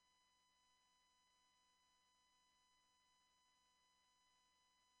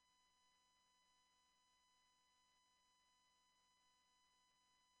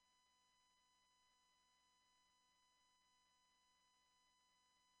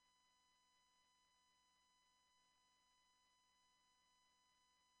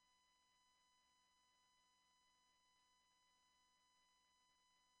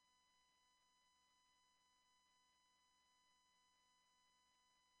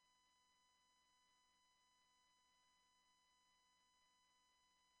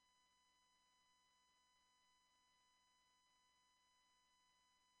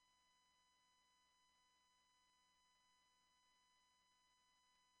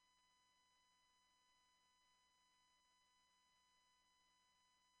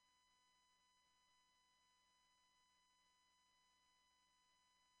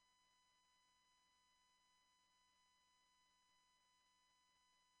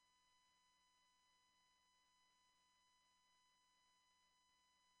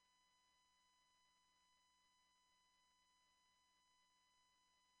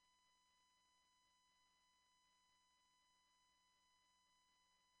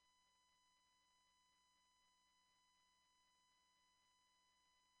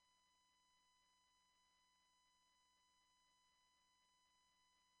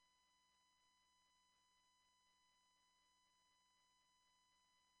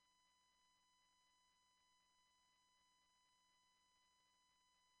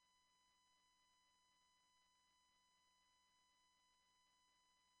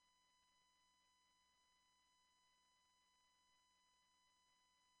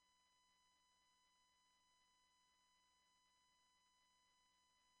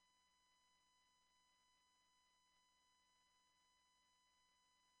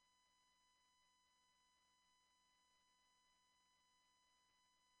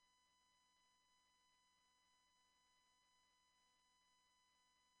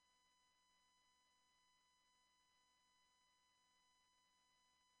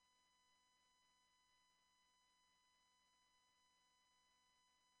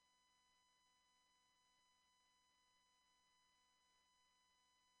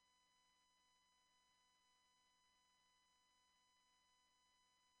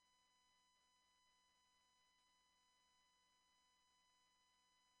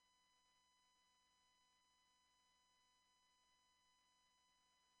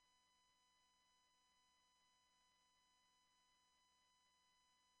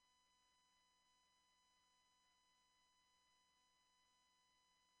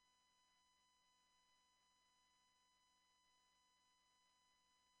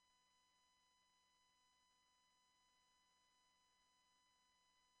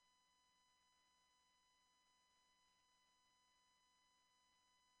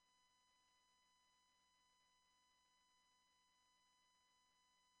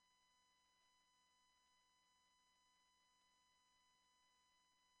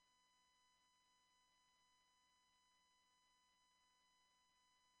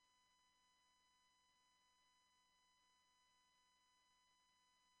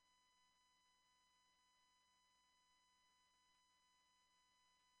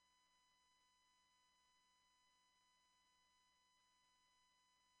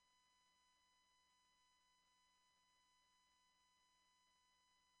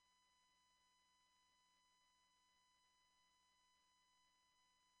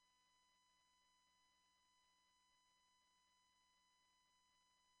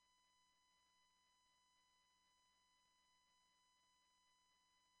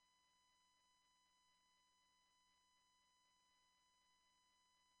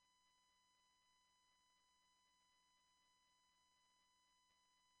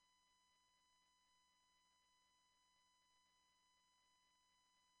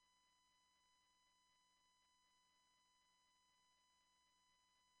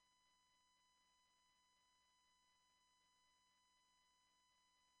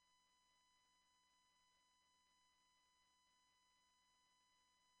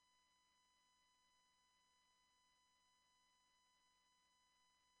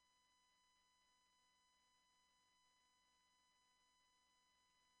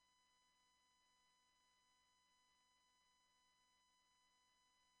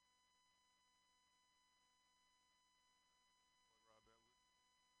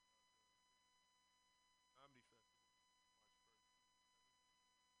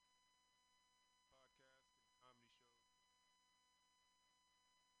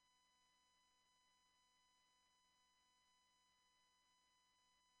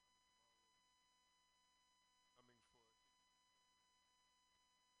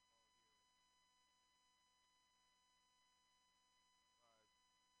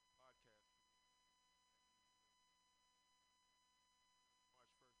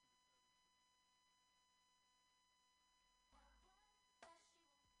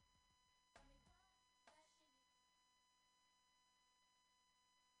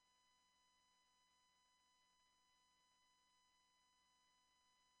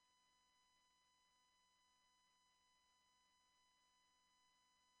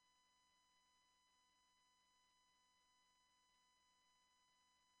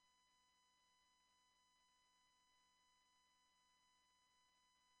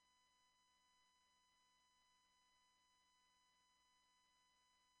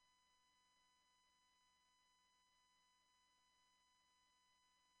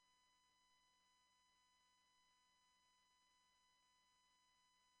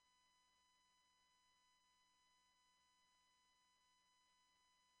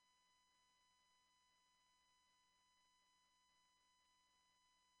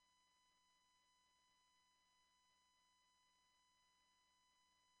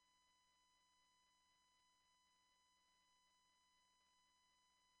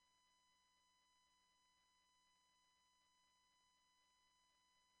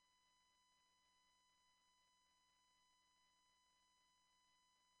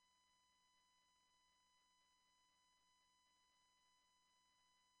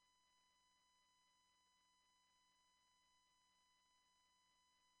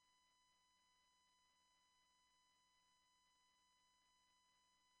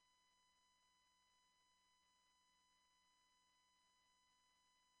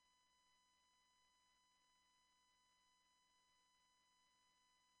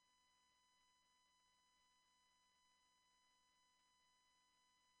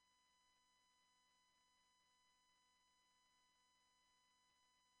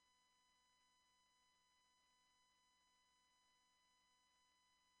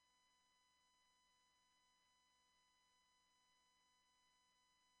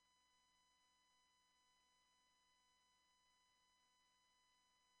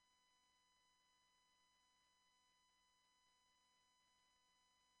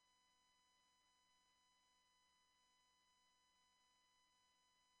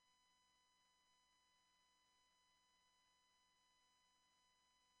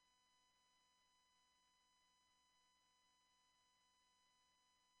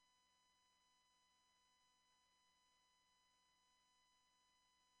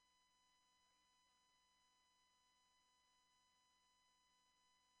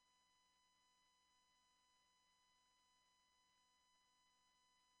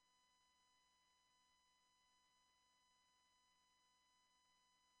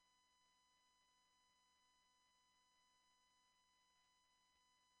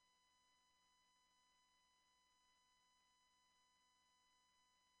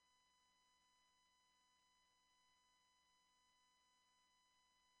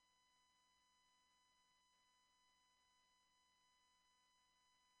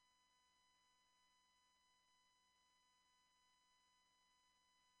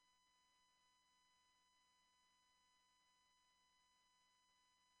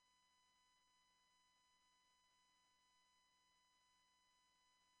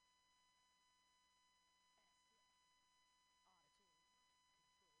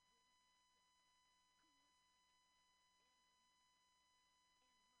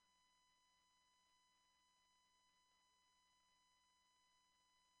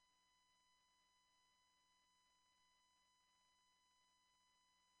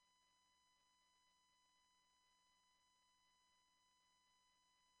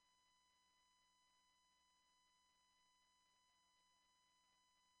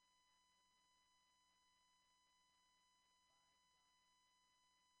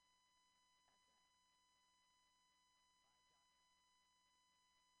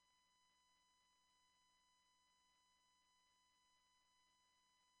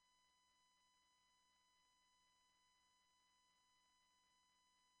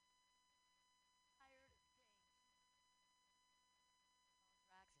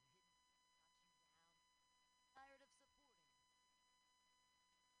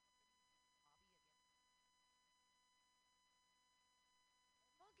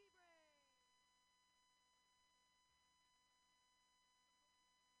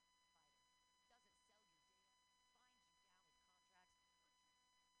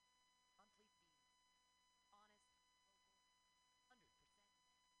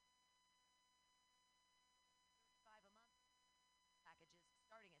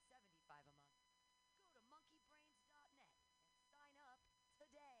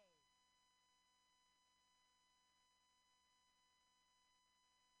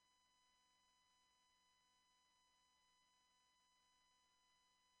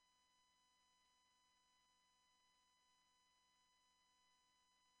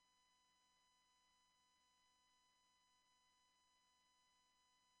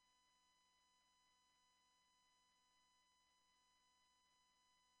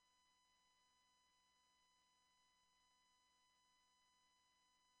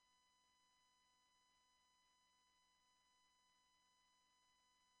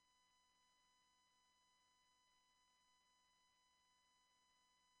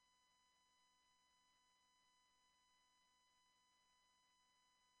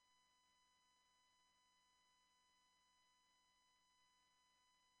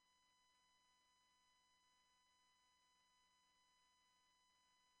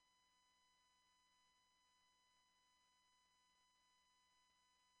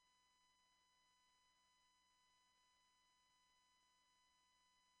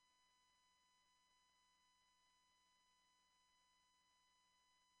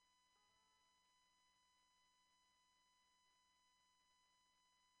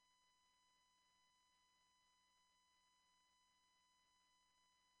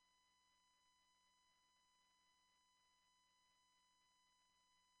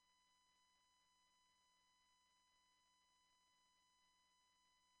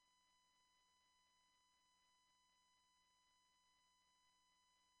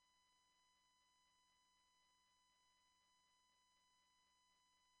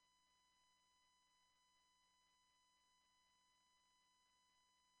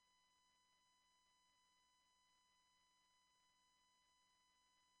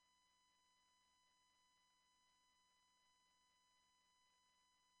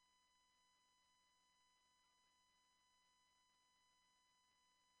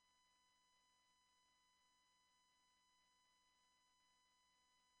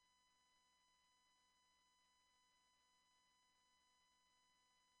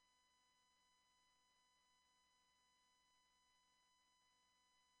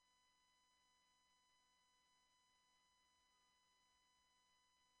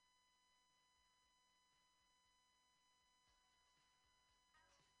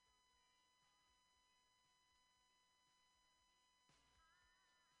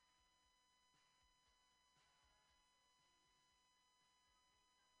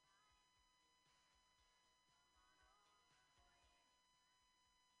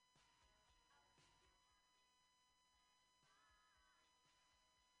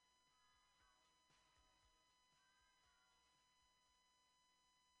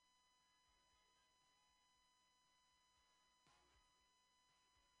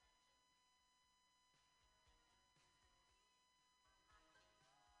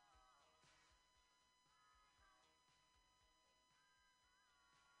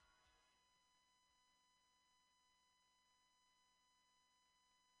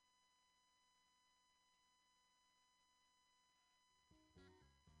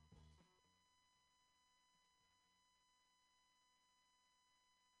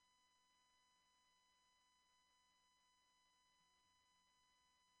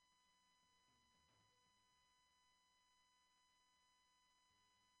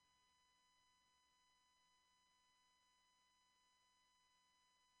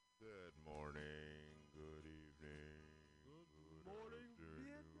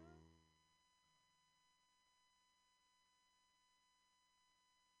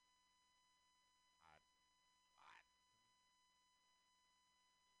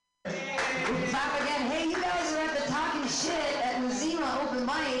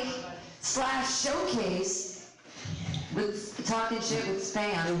mic/showcase with talking shit with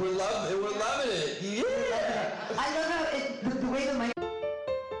spam. And we're loving it. Yeah. I love how the way the mic.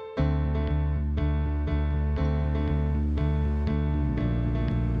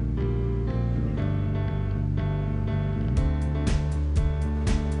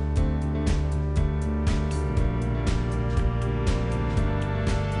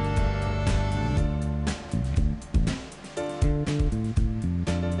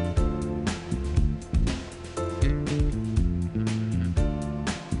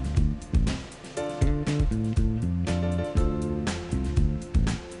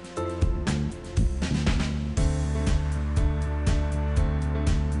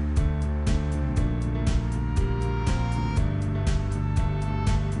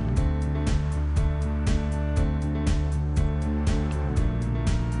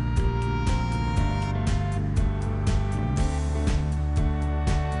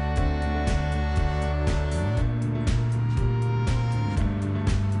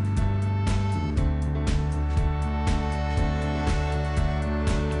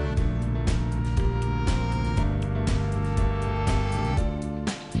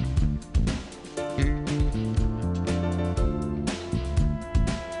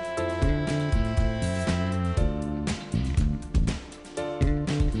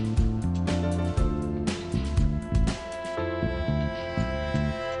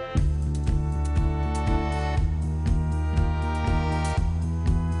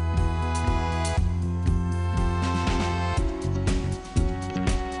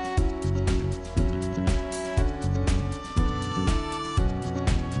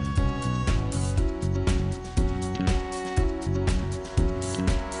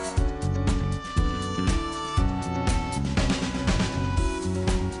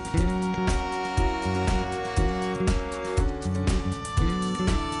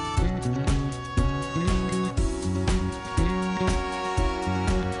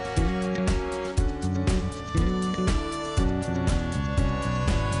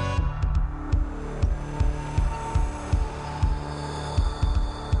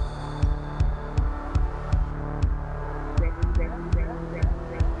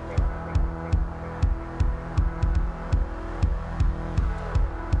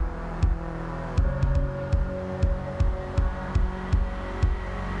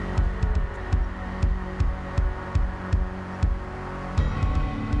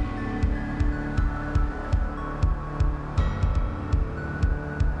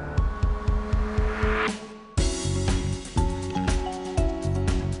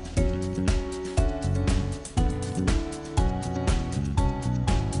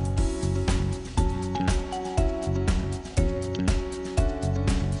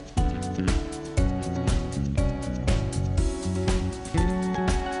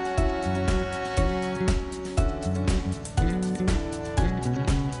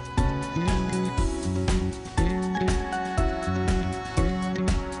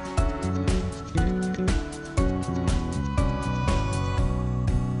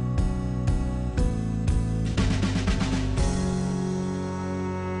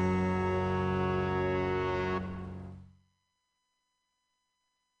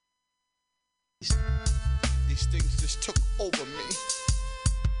 These things just took over me.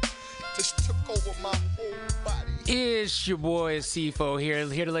 Just took over my whole body. It's your boy CFO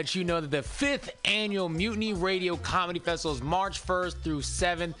here to let you know that the 5th annual Mutiny Radio Comedy Festival is March 1st through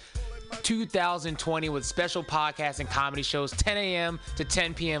 7th, 2020, with special podcasts and comedy shows 10 a.m. to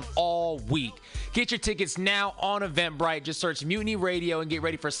 10 p.m. all week. Get your tickets now on Eventbrite. Just search Mutiny Radio and get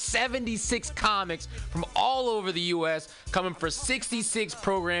ready for 76 comics from all over the U.S. coming for 66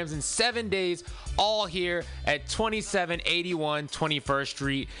 programs in 7 days, all here at 2781 21st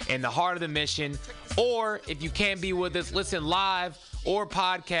Street in the heart of the Mission. Or if you can't be with us, listen live or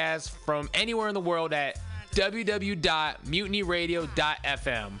podcast from anywhere in the world at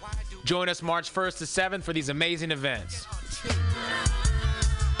www.mutinyradio.fm. Join us March 1st to 7th for these amazing events.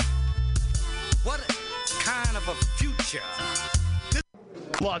 What kind of a future?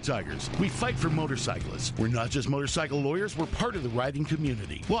 Law Tigers, we fight for motorcyclists. We're not just motorcycle lawyers, we're part of the riding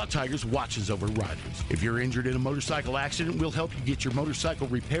community. Law Tigers watches over riders. If you're injured in a motorcycle accident, we'll help you get your motorcycle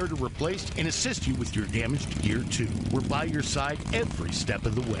repaired or replaced and assist you with your damaged gear too. We're by your side every step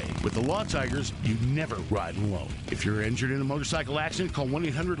of the way. With the Law Tigers, you never ride alone. If you're injured in a motorcycle accident, call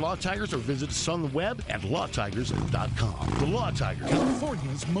 1-800-LAW-TIGERS or visit us on the web at lawtigers.com. The Law Tigers,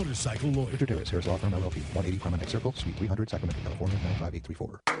 California's motorcycle lawyer. Mr. Davis, Harris Law Firm, LLP, 180 Carmine Circle, Suite 300, Sacramento, California,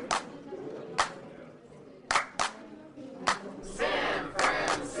 95834. San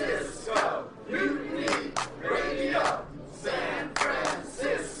Francisco, Mutiny Radio. San Francisco.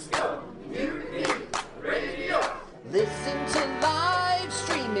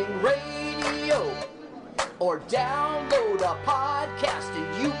 or download a podcast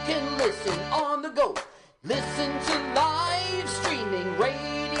and you can listen on the go. Listen to live streaming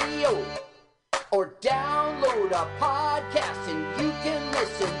radio or download a podcast and you can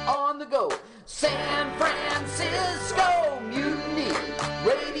listen on the go. San Francisco Mutiny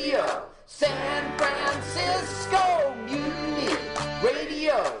Radio. San Francisco Mutiny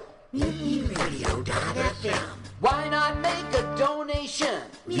Radio. MutinyRadio.fm. Why not make a donation?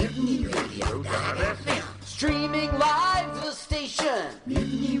 MutinyRadio.fm. Streaming live the station.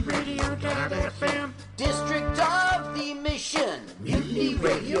 MutinyRadio.fm. District of the Mission.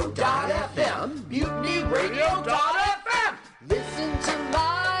 MutinyRadio.fm. MutinyRadio.fm. Listen to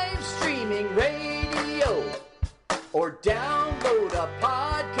live streaming radio or download a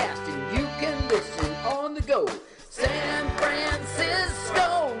podcast and you can listen on the go. San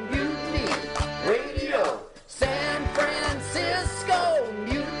Francisco Mutiny Radio. San Francisco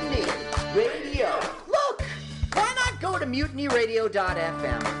Mutiny Radio. Look, why not go to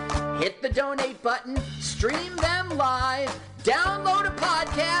MutinyRadio.fm? Hit the donate button, stream them live, download a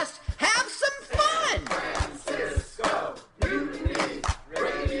podcast, have some fun! San Francisco Mutiny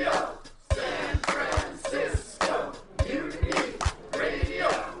Radio. San Francisco Mutiny Radio.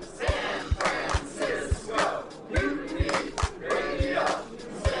 San Francisco Mutiny Radio.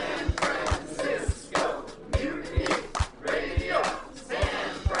 San Francisco Mutiny Radio. San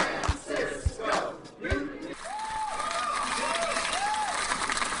Francisco Mutiny.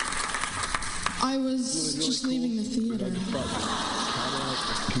 I was just leaving the theater.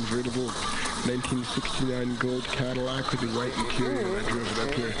 Convertible 1969 gold Cadillac with the white interior. I drove it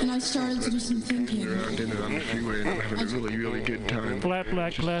up here. And I started to do some thinking. Around in it on the freeway and I'm having a really, really good time. Flat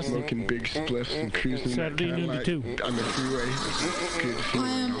black glass. Smoking big spliffs and cruising Saturday in that Cadillac 92. on the freeway. Good I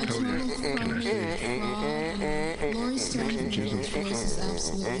am a total fraud. Lori Stone's voice is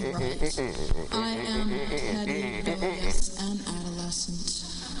absolutely right. I am petty, rebellious, and adolescent.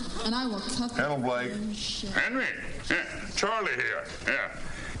 And I will cut Hello, Blake. Henry. Yeah, Charlie here. Yeah.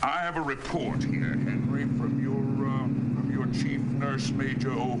 I have a report here, Henry, from your chief nurse,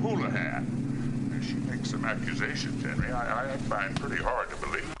 Major O'Houlihan. She makes some accusations, Henry, I find pretty hard to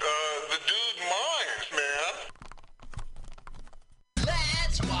believe. The dude minds, man.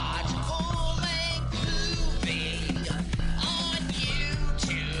 Let's watch a full-length movie on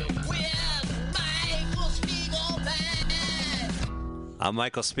YouTube with Michael Spiegelman. I'm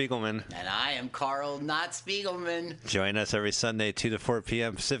Michael Spiegelman. And I am Carl, not Spiegelman. Join us every Sunday, 2 to 4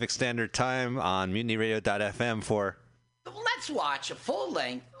 p.m. Pacific Standard Time on MutinyRadio.fm for Let's watch a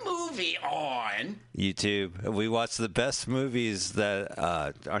full-length movie on YouTube. We watch the best movies that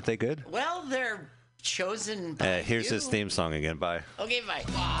aren't they good? Well, they're chosen by Here's you. his theme song again. Bye. Okay, bye.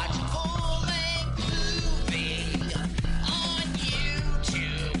 Watch a full-length movie on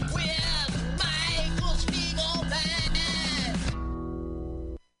YouTube with Michael Spiegelman.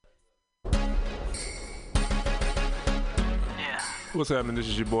 What's happening? This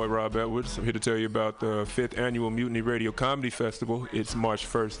is your boy Rob Edwards. I'm here to tell you about the 5th Annual Mutiny Radio Comedy Festival. It's March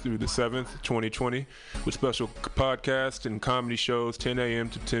 1st through the 7th, 2020, with special podcasts and comedy shows 10 a.m.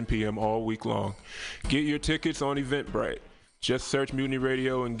 to 10 p.m. all week long. Get your tickets on Eventbrite. Just search Mutiny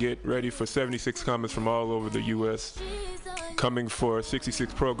Radio and get ready for 76 comics from all over the U.S. coming for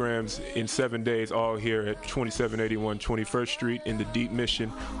 66 programs in 7 days, all here at 2781 21st Street in the Deep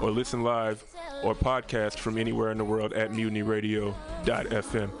Mission, or listen live or podcast from anywhere in the world at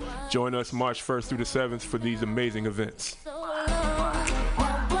MutinyRadio.fm. Join us March 1st through the 7th for these amazing events. What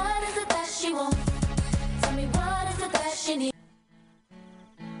is it that she wants? Tell me what is it that she needs?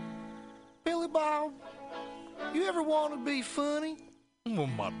 Billy Bob, you ever want to be funny? Well,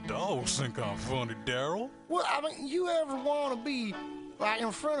 my dogs think I'm funny, Daryl. Well, I mean, you ever want to be, like,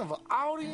 in front of an audience?